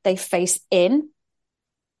cycle, they face in,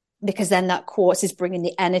 because then that quartz is bringing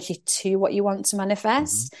the energy to what you want to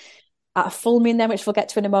manifest. At a full moon then, which we'll get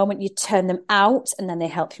to in a moment, you turn them out and then they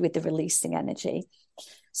help you with the releasing energy.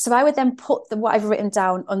 So I would then put what I've written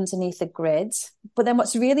down underneath a grid. But then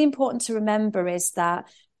what's really important to remember is that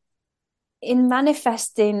in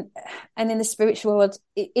manifesting and in the spiritual world,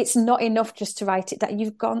 it's not enough just to write it down.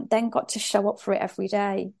 You've got to show up for it every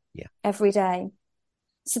day. Every day.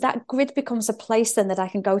 So that grid becomes a place then that I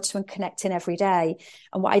can go to and connect in every day.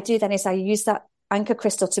 And what I do then is I use that anchor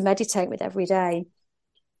crystal to meditate with every day,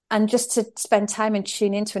 and just to spend time and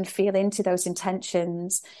tune into and feel into those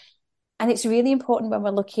intentions. And it's really important when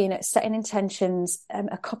we're looking at setting intentions,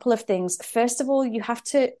 a couple of things. First of all, you have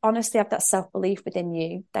to honestly have that self-belief within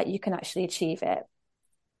you that you can actually achieve it,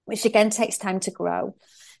 which again takes time to grow.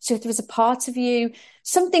 So if there's a part of you,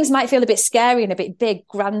 some things might feel a bit scary and a bit big,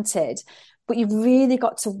 granted, but you've really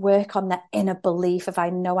got to work on that inner belief of, I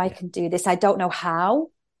know I can do this. I don't know how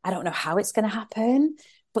it's going to happen,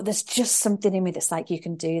 but there's just something in me that's like, you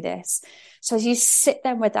can do this. So as you sit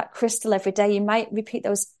there with that crystal every day, you might repeat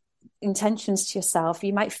those intentions to yourself.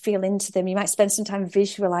 You might feel into them. You might spend some time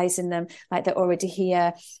visualizing them like they're already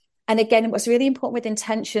here. And again, what's really important with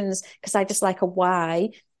intentions, because I just like a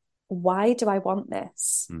why do I want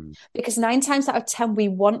this? Because 9 times out of 10, we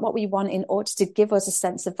want what we want in order to give us a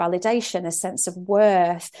sense of validation, a sense of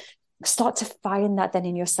worth. Start to find that then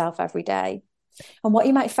in yourself every day. And what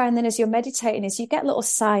you might find then as you're meditating is you get little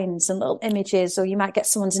signs and little images, or you might get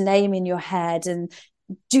someone's name in your head, and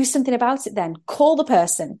do something about it then. Call the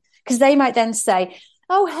person, because they might then say,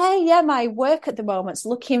 oh, hey, yeah, my work at the moment's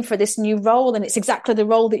looking for this new role, and it's exactly the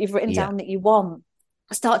role that you've written down that you want.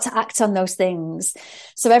 Start to act on those things.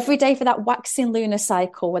 So every day for that waxing lunar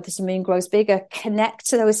cycle, where the moon grows bigger, connect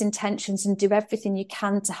to those intentions and do everything you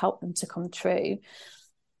can to help them to come true.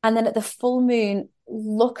 And then at the full moon,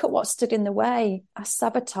 look at what stood in the way. I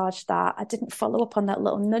sabotaged that. I didn't follow up on that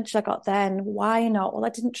little nudge I got then. Why not? Well, I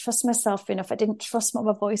didn't trust myself enough. I didn't trust what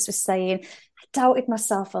my voice was saying. I doubted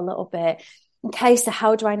myself a little bit. Okay, so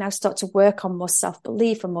how do I now start to work on more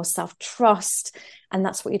self-belief and more self-trust? And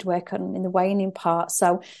that's what you'd work on in the waning part.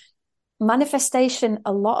 So manifestation,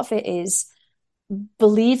 a lot of it is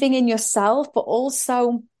believing in yourself, but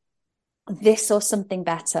also this or something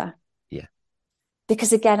better. Yeah.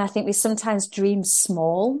 Because again, I think we sometimes dream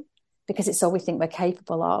small. because it's all we think we're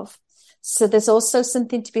capable of. So there's also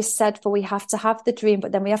something to be said for we have to have the dream,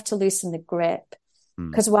 but then we have to loosen the grip.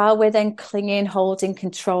 Because while we're then clinging, holding,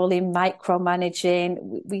 controlling,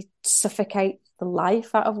 micromanaging, we suffocate the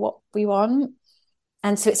life out of what we want.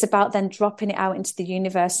 And so it's about then dropping it out into the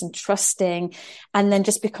universe and trusting, and then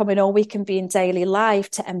just becoming all we can be in daily life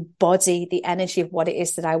to embody the energy of what it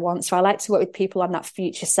is that I want. So I like to work with people on that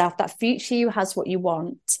future self, that future you has what you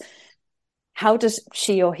want. How does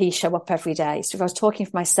she or he show up every day? So if I was talking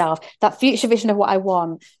for myself, that future vision of what I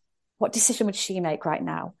want, what decision would she make right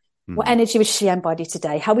now? What energy would she embody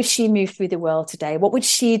today? How would she move through the world today? What would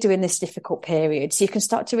she do in this difficult period? So you can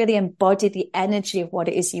start to really embody the energy of what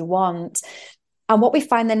it is you want. And what we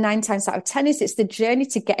find then 9 times out of 10 is it's the journey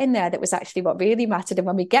to get in there that was actually what really mattered. And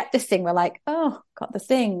when we get the thing, we're like, oh, got the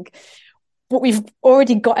thing. But we've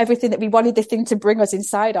already got everything that we wanted the thing to bring us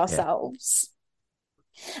inside ourselves.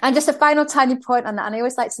 Yeah. And just a final tiny point on that, and I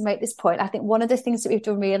always like to make this point. I think one of the things that we've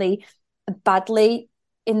done really badly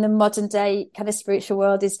in the modern day kind of spiritual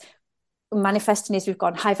world is manifesting is we've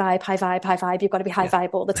gone high vibe, high vibe, high vibe. You've got to be high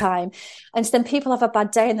vibe all the time. And so then people have a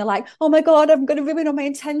bad day and they're like, oh my God, I'm going to ruin all my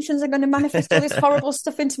intentions. I'm going to manifest all this horrible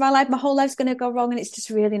stuff into my life. My whole life's going to go wrong. And it's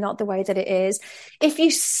just really not the way that it is. If you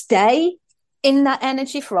stay in that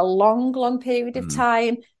energy for a long, long period of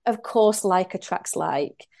time, of course, like attracts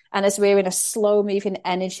like. And as we're in a slow moving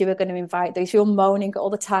energy, we're going to invite those. If you're moaning all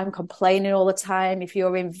the time, complaining all the time, if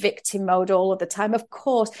you're in victim mode all of the time, of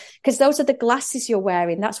course, because those are the glasses you're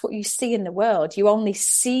wearing. That's what you see in the world. You only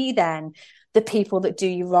see then the people that do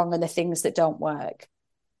you wrong and the things that don't work.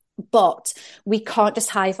 But we can't just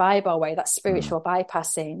high vibe our way. That's spiritual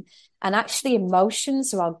bypassing. And actually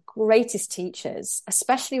emotions are our greatest teachers,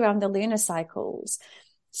 especially around the lunar cycles.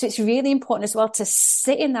 So it's really important as well to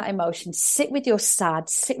sit in that emotion, sit with your sad,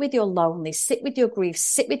 sit with your lonely, sit with your grief,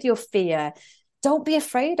 sit with your fear. Don't be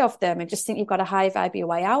afraid of them and just think you've got to high vibe your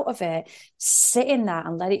way out of it. Sit in that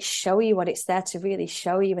and let it show you what it's there to really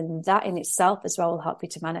show you. And that in itself as well will help you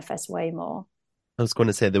to manifest way more. I was going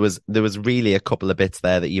to say there was really a couple of bits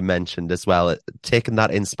there that you mentioned as well. Taking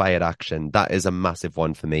that inspired action, that is a massive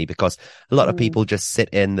one for me, because a lot of people just sit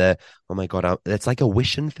in the, oh my God, it's like a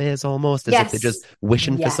wishing phase almost, as if they're just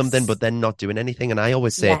wishing for something, but then not doing anything. And I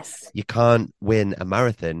always say you can't win a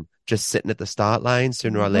marathon just sitting at the start line.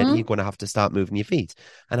 Sooner or later, you're going to have to start moving your feet.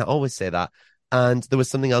 And I always say that. And there was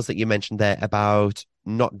something else that you mentioned there about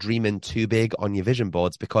not dreaming too big on your vision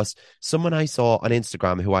boards, because someone I saw on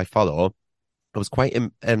Instagram who I follow, I was quite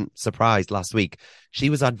surprised last week. She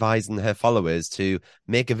was advising her followers to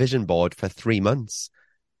make a vision board for 3 months.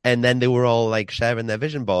 And then they were all like sharing their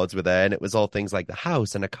vision boards with her. And it was all things like the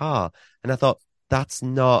house and a car. And I thought, that's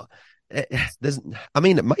not, I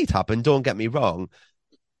mean, it might happen. Don't get me wrong.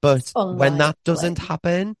 But when that doesn't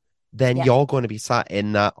happen, then you're going to be sat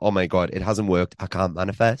in that, oh my God, it hasn't worked. I can't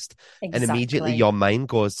manifest. And immediately your mind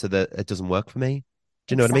goes to it doesn't work for me.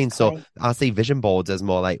 Do you know what I mean? So I see vision boards as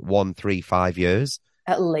more like 1, 3, 5 years.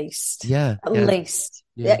 At least. Yeah. At least.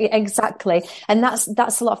 Yeah, exactly. And that's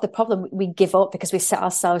a lot of the problem. We give up because we set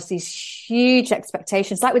ourselves these huge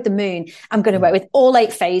expectations. Like with the moon, I'm going to work with all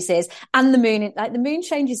 8 phases, and the moon, like the moon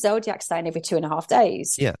changes zodiac sign every 2.5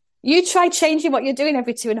 days. Yeah. You try changing what you're doing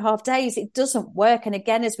every 2.5 days, it doesn't work. And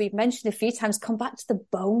again, as we've mentioned a few times, come back to the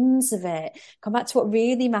bones of it. Come back to what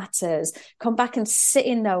really matters. Come back and sit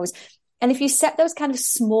in those. And if you set those kind of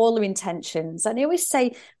smaller intentions, and I always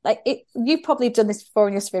say, like, you've probably done this before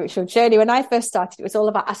in your spiritual journey. When I first started, it was all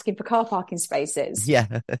about asking for car parking spaces.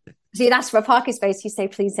 Yeah. So you'd ask for a parking space, you say,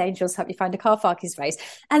 please, angels, help you find a car parking space.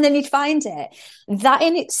 And then you'd find it. That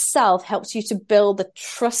in itself helps you to build the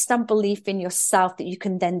trust and belief in yourself that you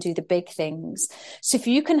can then do the big things. So if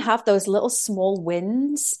you can have those little small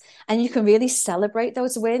wins and you can really celebrate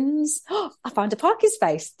those wins, oh, I found a parking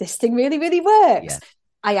space. This thing really, really works. Yeah.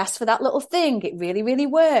 I asked for that little thing. It really, really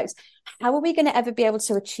works. How are we going to ever be able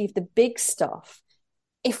to achieve the big stuff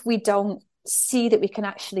if we don't see that we can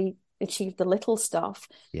actually achieve the little stuff?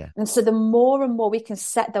 Yeah. And so the more and more we can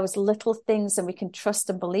set those little things and we can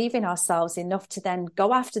trust and believe in ourselves enough to then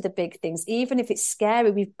go after the big things, even if it's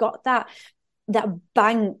scary, we've got that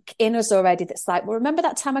bank in us already that's like, well, remember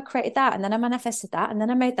that time I created that and then I manifested that and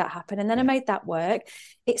then I made that happen and then I made that work.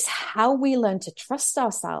 It's how we learn to trust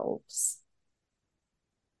ourselves.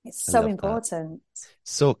 It's so important.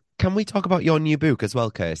 So can we talk about your new book as well,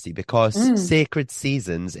 Kirsty? Because Sacred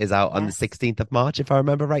Seasons is out on the 16th of March, if I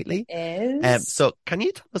remember rightly. It is. So can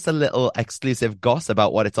you tell us a little exclusive goss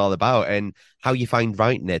about what it's all about and how you find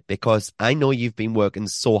writing it? Because I know you've been working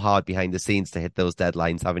so hard behind the scenes to hit those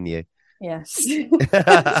deadlines, haven't you? Yes.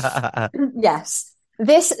 Yes.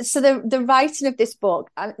 The writing of this book,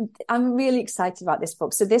 I'm really excited about this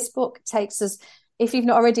book. So this book takes us, if you've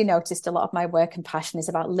not already noticed, a lot of my work and passion is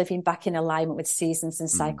about living back in alignment with seasons and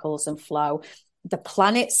cycles and flow. The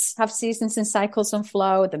planets have seasons and cycles and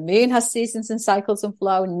flow. The moon has seasons and cycles and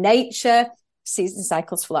flow. Nature, seasons,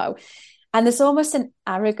 cycles, flow. And there's almost an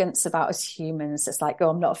arrogance about us humans. It's like, oh,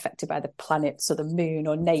 I'm not affected by the planets or the moon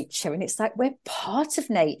or nature. And it's like, we're part of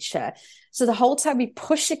nature. So the whole time we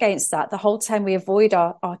push against that, the whole time we avoid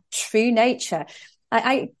our true nature,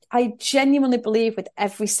 I genuinely believe with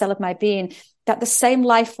every cell of my being that the same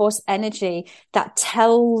life force energy that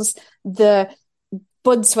tells the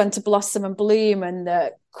buds when to blossom and bloom and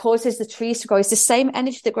that causes the trees to grow is the same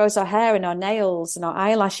energy that grows our hair and our nails and our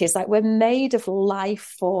eyelashes. Like, we're made of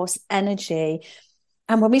life force energy.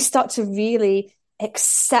 And when we start to really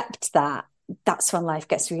accept that, that's when life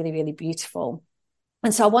gets really, really beautiful.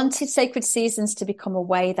 And so I wanted Sacred Seasons to become a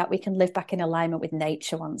way that we can live back in alignment with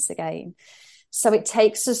nature once again. So it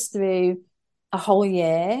takes us through a whole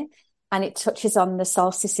year, and it touches on the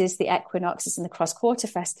solstices, the equinoxes, and the cross-quarter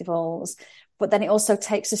festivals. But then it also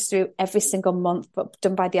takes us through every single month, but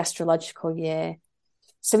done by the astrological year.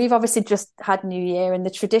 So we've obviously just had New Year, and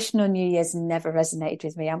the traditional New Year's never resonated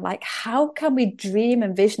with me. I'm like, how can we dream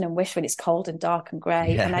and vision and wish when it's cold and dark and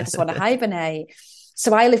grey? Yeah. And I just want to hibernate.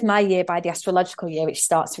 So I live my year by the astrological year, which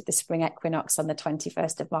starts with the spring equinox on the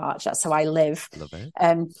 21st of March. That's how I live. Love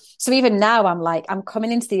it. So even now I'm like, I'm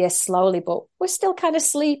coming into the year slowly, but we're still kind of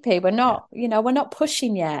sleepy. We're not, we're not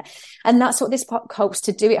pushing yet. And that's what this book hopes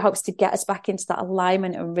to do. It hopes to get us back into that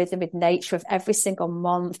alignment and rhythm with nature of every single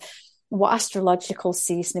month. What astrological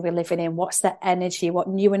season are we living in? What's the energy? What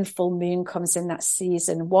new and full moon comes in that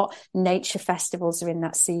season? What nature festivals are in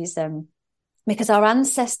that season? Because our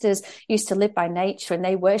ancestors used to live by nature and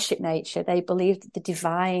they worship nature. They believed that the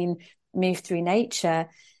divine moved through nature.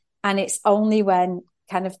 And it's only when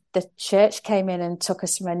kind of the church came in and took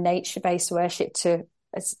us from a nature-based worship to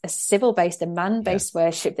a civil-based, a man-based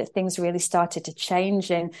worship that things really started to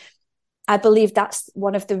change. And I believe that's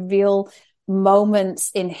one of the real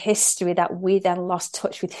moments in history that we then lost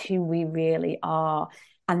touch with who we really are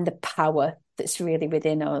and the power that's really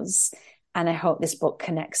within us. And I hope this book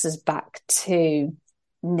connects us back to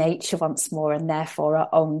nature once more, and therefore our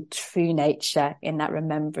own true nature in that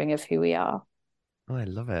remembering of who we are. Oh, I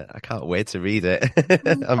love it. I can't wait to read it.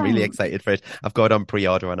 I'm really excited for it. I've got it on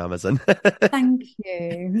pre-order on Amazon. Thank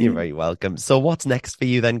you. You're very welcome. So what's next for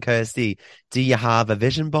you then, Kirsty? Do you have a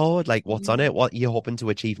vision board? Like, what's on it? What are you hoping to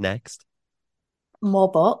achieve next? More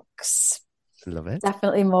books. Love it.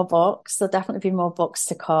 Definitely more books. There'll definitely be more books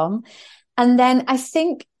to come. And then I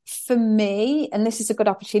think for me, and this is a good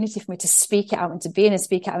opportunity for me to speak it out and to be in and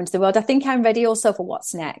speak it out into the world, I think I'm ready also for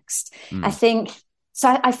what's next. I think,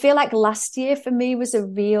 so I feel like last year for me was a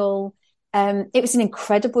real, it was an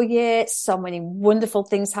incredible year. So many wonderful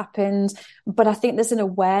things happened, but I think there's an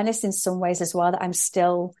awareness in some ways as well that I'm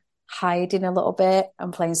still hiding a little bit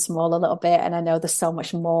and playing small a little bit. And I know there's so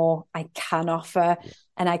much more I can offer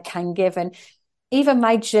and I can give. And even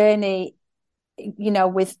my journey,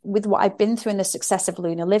 with what I've been through and the success of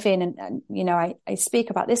Lunar Living, and I speak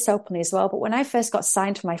about this openly as well. But when I first got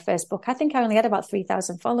signed for my first book, I think I only had about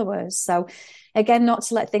 3,000 followers. So again, not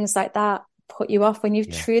to let things like that put you off. When you've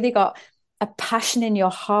truly got a passion in your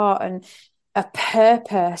heart and a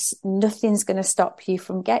purpose, nothing's going to stop you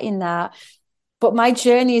from getting that. But my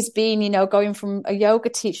journey has been, going from a yoga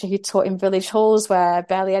teacher who taught in village halls where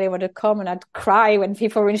barely anyone would come, and I'd cry when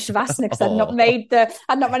people were in Shavasana because I'd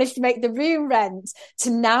not managed to make the room rent, to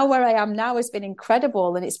now where I am now has been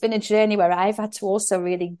incredible. And it's been a journey where I've had to also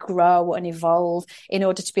really grow and evolve in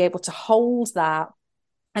order to be able to hold that.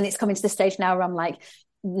 And it's coming to the stage now where I'm like,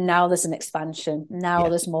 now there's an expansion. Now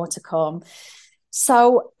there's more to come.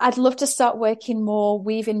 So I'd love to start working more,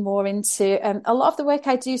 weaving more into a lot of the work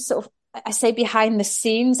I do sort of, I say behind the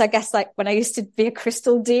scenes, I guess, like when I used to be a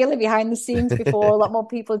crystal dealer behind the scenes before a lot more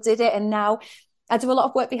people did it. And now I do a lot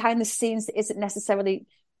of work behind the scenes that isn't necessarily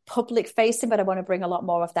public facing, but I want to bring a lot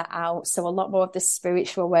more of that out. So a lot more of the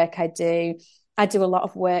spiritual work I do a lot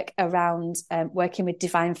of work around working with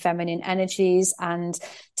divine feminine energies and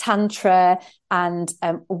tantra and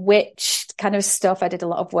witch kind of stuff. I did a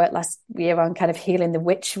lot of work last year on kind of healing the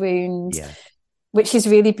witch wound, which is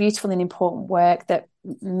really beautiful and important work that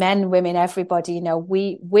men, women, everybody,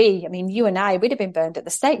 we, I mean, you and I, we'd have been burned at the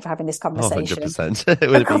stake for having this conversation. 100%. We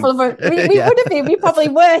would have been. We probably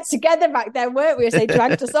were together back then, weren't we? As they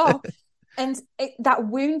dragged us off. And that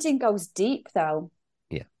wounding goes deep, though.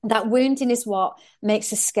 Yeah. That wounding is what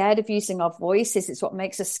makes us scared of using our voices. It's what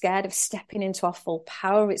makes us scared of stepping into our full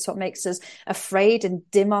power. It's what makes us afraid and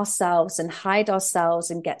dim ourselves and hide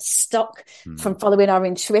ourselves and get stuck from following our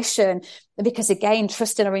intuition. Because again,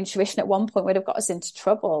 trusting our intuition at one point would have got us into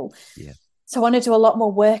trouble. Yeah. So I want to do a lot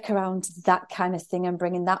more work around that kind of thing and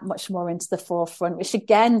bringing that much more into the forefront, which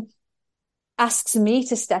again asks me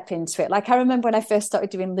to step into it. Like I remember when I first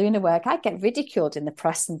started doing lunar work, I'd get ridiculed in the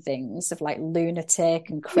press and things of like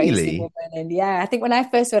lunatic and crazy woman. And yeah, I think when I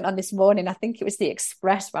first went on This Morning, I think it was the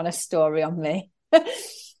Express ran a story on me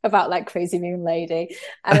about like crazy moon lady.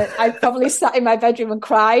 And I probably sat in my bedroom and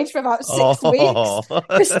cried for about 6 weeks.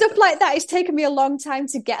 Because stuff like that, it's taken me a long time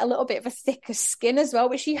to get a little bit of a thicker skin as well,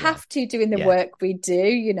 which you have to do in the work we do,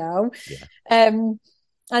 you know.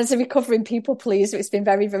 As a recovering people pleaser, it's been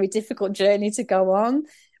very, very difficult journey to go on.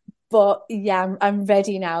 But yeah, I'm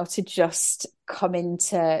ready now to just come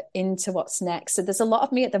into what's next. So there's a lot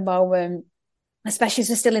of me at the moment, especially as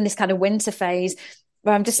we're still in this kind of winter phase,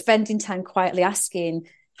 where I'm just spending time quietly asking,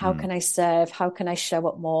 how can I serve? How can I show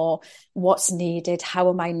up more? What's needed? How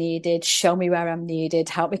am I needed? Show me where I'm needed.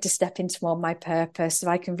 Help me to step into more of my purpose so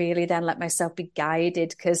I can really then let myself be guided,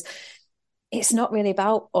 because it's not really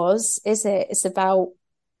about us, is it? It's about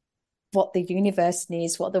what the universe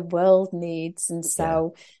needs, what the world needs. And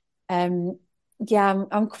so, I'm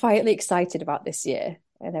quietly excited about this year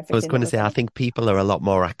and everything. I was going to say, I think people are a lot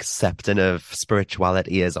more accepting of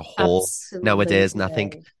spirituality as a whole nowadays. And I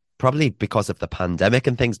think probably because of the pandemic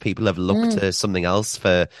and things, people have looked to something else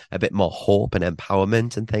for a bit more hope and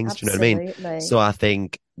empowerment and things. Do you know what I mean? So I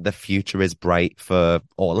think the future is bright for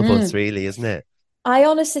all of us, really, isn't it? I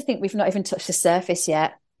honestly think we've not even touched the surface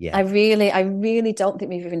yet. Yeah. I really don't think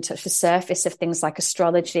we've even touched the surface of things like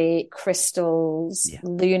astrology, crystals,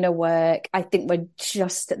 lunar work. I think we're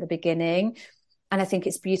just at the beginning. And I think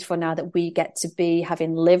it's beautiful now that we get to be,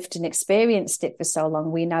 having lived and experienced it for so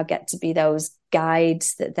long, we now get to be those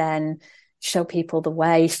guides that then show people the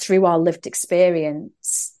way through our lived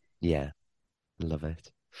experience. Yeah, love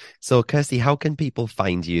it. So Kirsty, how can people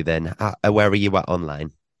find you then? Where are you at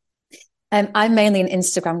online? I'm mainly an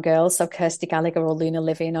Instagram girl, so Kirsty Gallagher or Lunar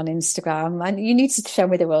Living on Instagram. And you need to show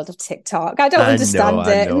me the world of TikTok. I don't understand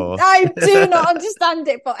it. I do not understand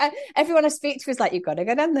it. But everyone I speak to is like, you've got to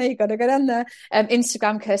go down there. You've got to go down there.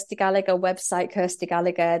 Instagram, Kirsty Gallagher, website, Kirsty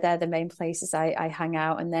Gallagher. They're the main places I hang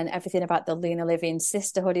out. And then everything about the Lunar Living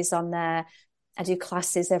Sisterhood is on there. I do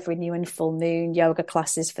classes every new and full moon, yoga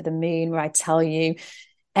classes for the moon, where I tell you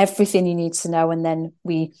everything you need to know. And then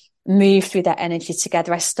we move through that energy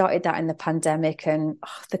together. I started that in the pandemic, and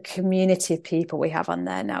the community of people we have on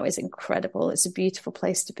there now is incredible. It's a beautiful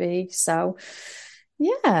place to be. So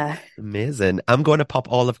yeah. Amazing. I'm going to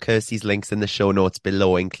pop all of Kirsty's links in the show notes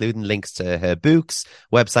below, including links to her books,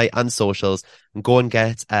 website and socials. And go and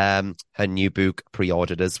get her new book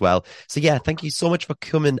pre-ordered as well. So yeah, thank you so much for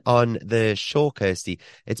coming on the show, Kirsty.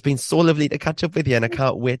 It's been so lovely to catch up with you, and I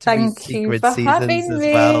can't wait to read Secret Seasons as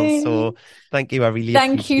well. So thank you. I really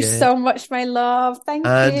thank you so much, my love. Thank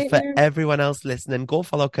you. And for everyone else listening, go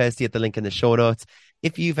follow Kirsty at the link in the show notes.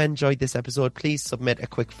 If you've enjoyed this episode, please submit a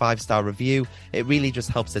quick 5-star review. It really just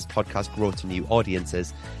helps this podcast grow to new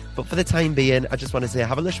audiences. But for the time being, I just want to say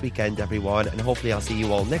have a lush weekend, everyone, and hopefully I'll see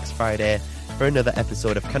you all next Friday for another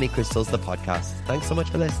episode of Canny Crystals, the podcast. Thanks so much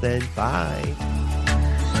for listening. Bye.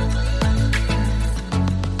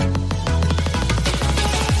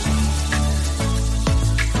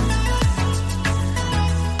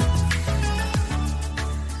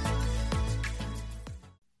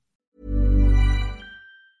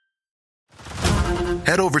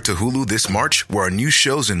 Head over to Hulu this March, where our new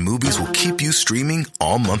shows and movies will keep you streaming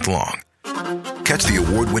all month long. Catch the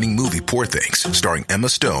award-winning movie Poor Things, starring Emma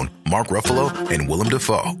Stone, Mark Ruffalo, and Willem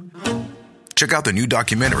Dafoe. Check out the new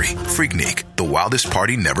documentary, Freaknik, The Wildest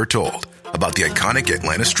Party Never Told, about the iconic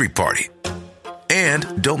Atlanta Street Party.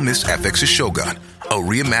 And don't miss FX's Shogun, a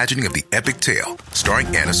reimagining of the epic tale, starring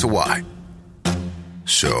Anna Sawai.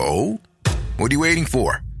 So, what are you waiting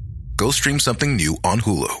for? Go stream something new on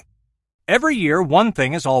Hulu. Every year, one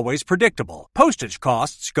thing is always predictable. Postage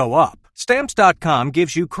costs go up. Stamps.com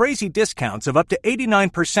gives you crazy discounts of up to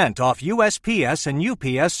 89% off USPS and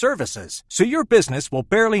UPS services, so your business will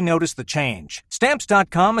barely notice the change.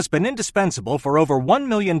 Stamps.com has been indispensable for over 1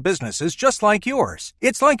 million businesses just like yours.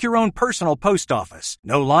 It's like your own personal post office.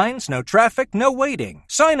 No lines, no traffic, no waiting.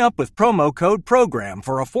 Sign up with promo code PROGRAM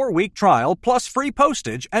for a 4-week trial plus free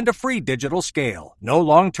postage and a free digital scale. No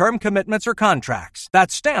long-term commitments or contracts.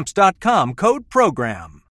 That's Stamps.com, code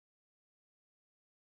PROGRAM.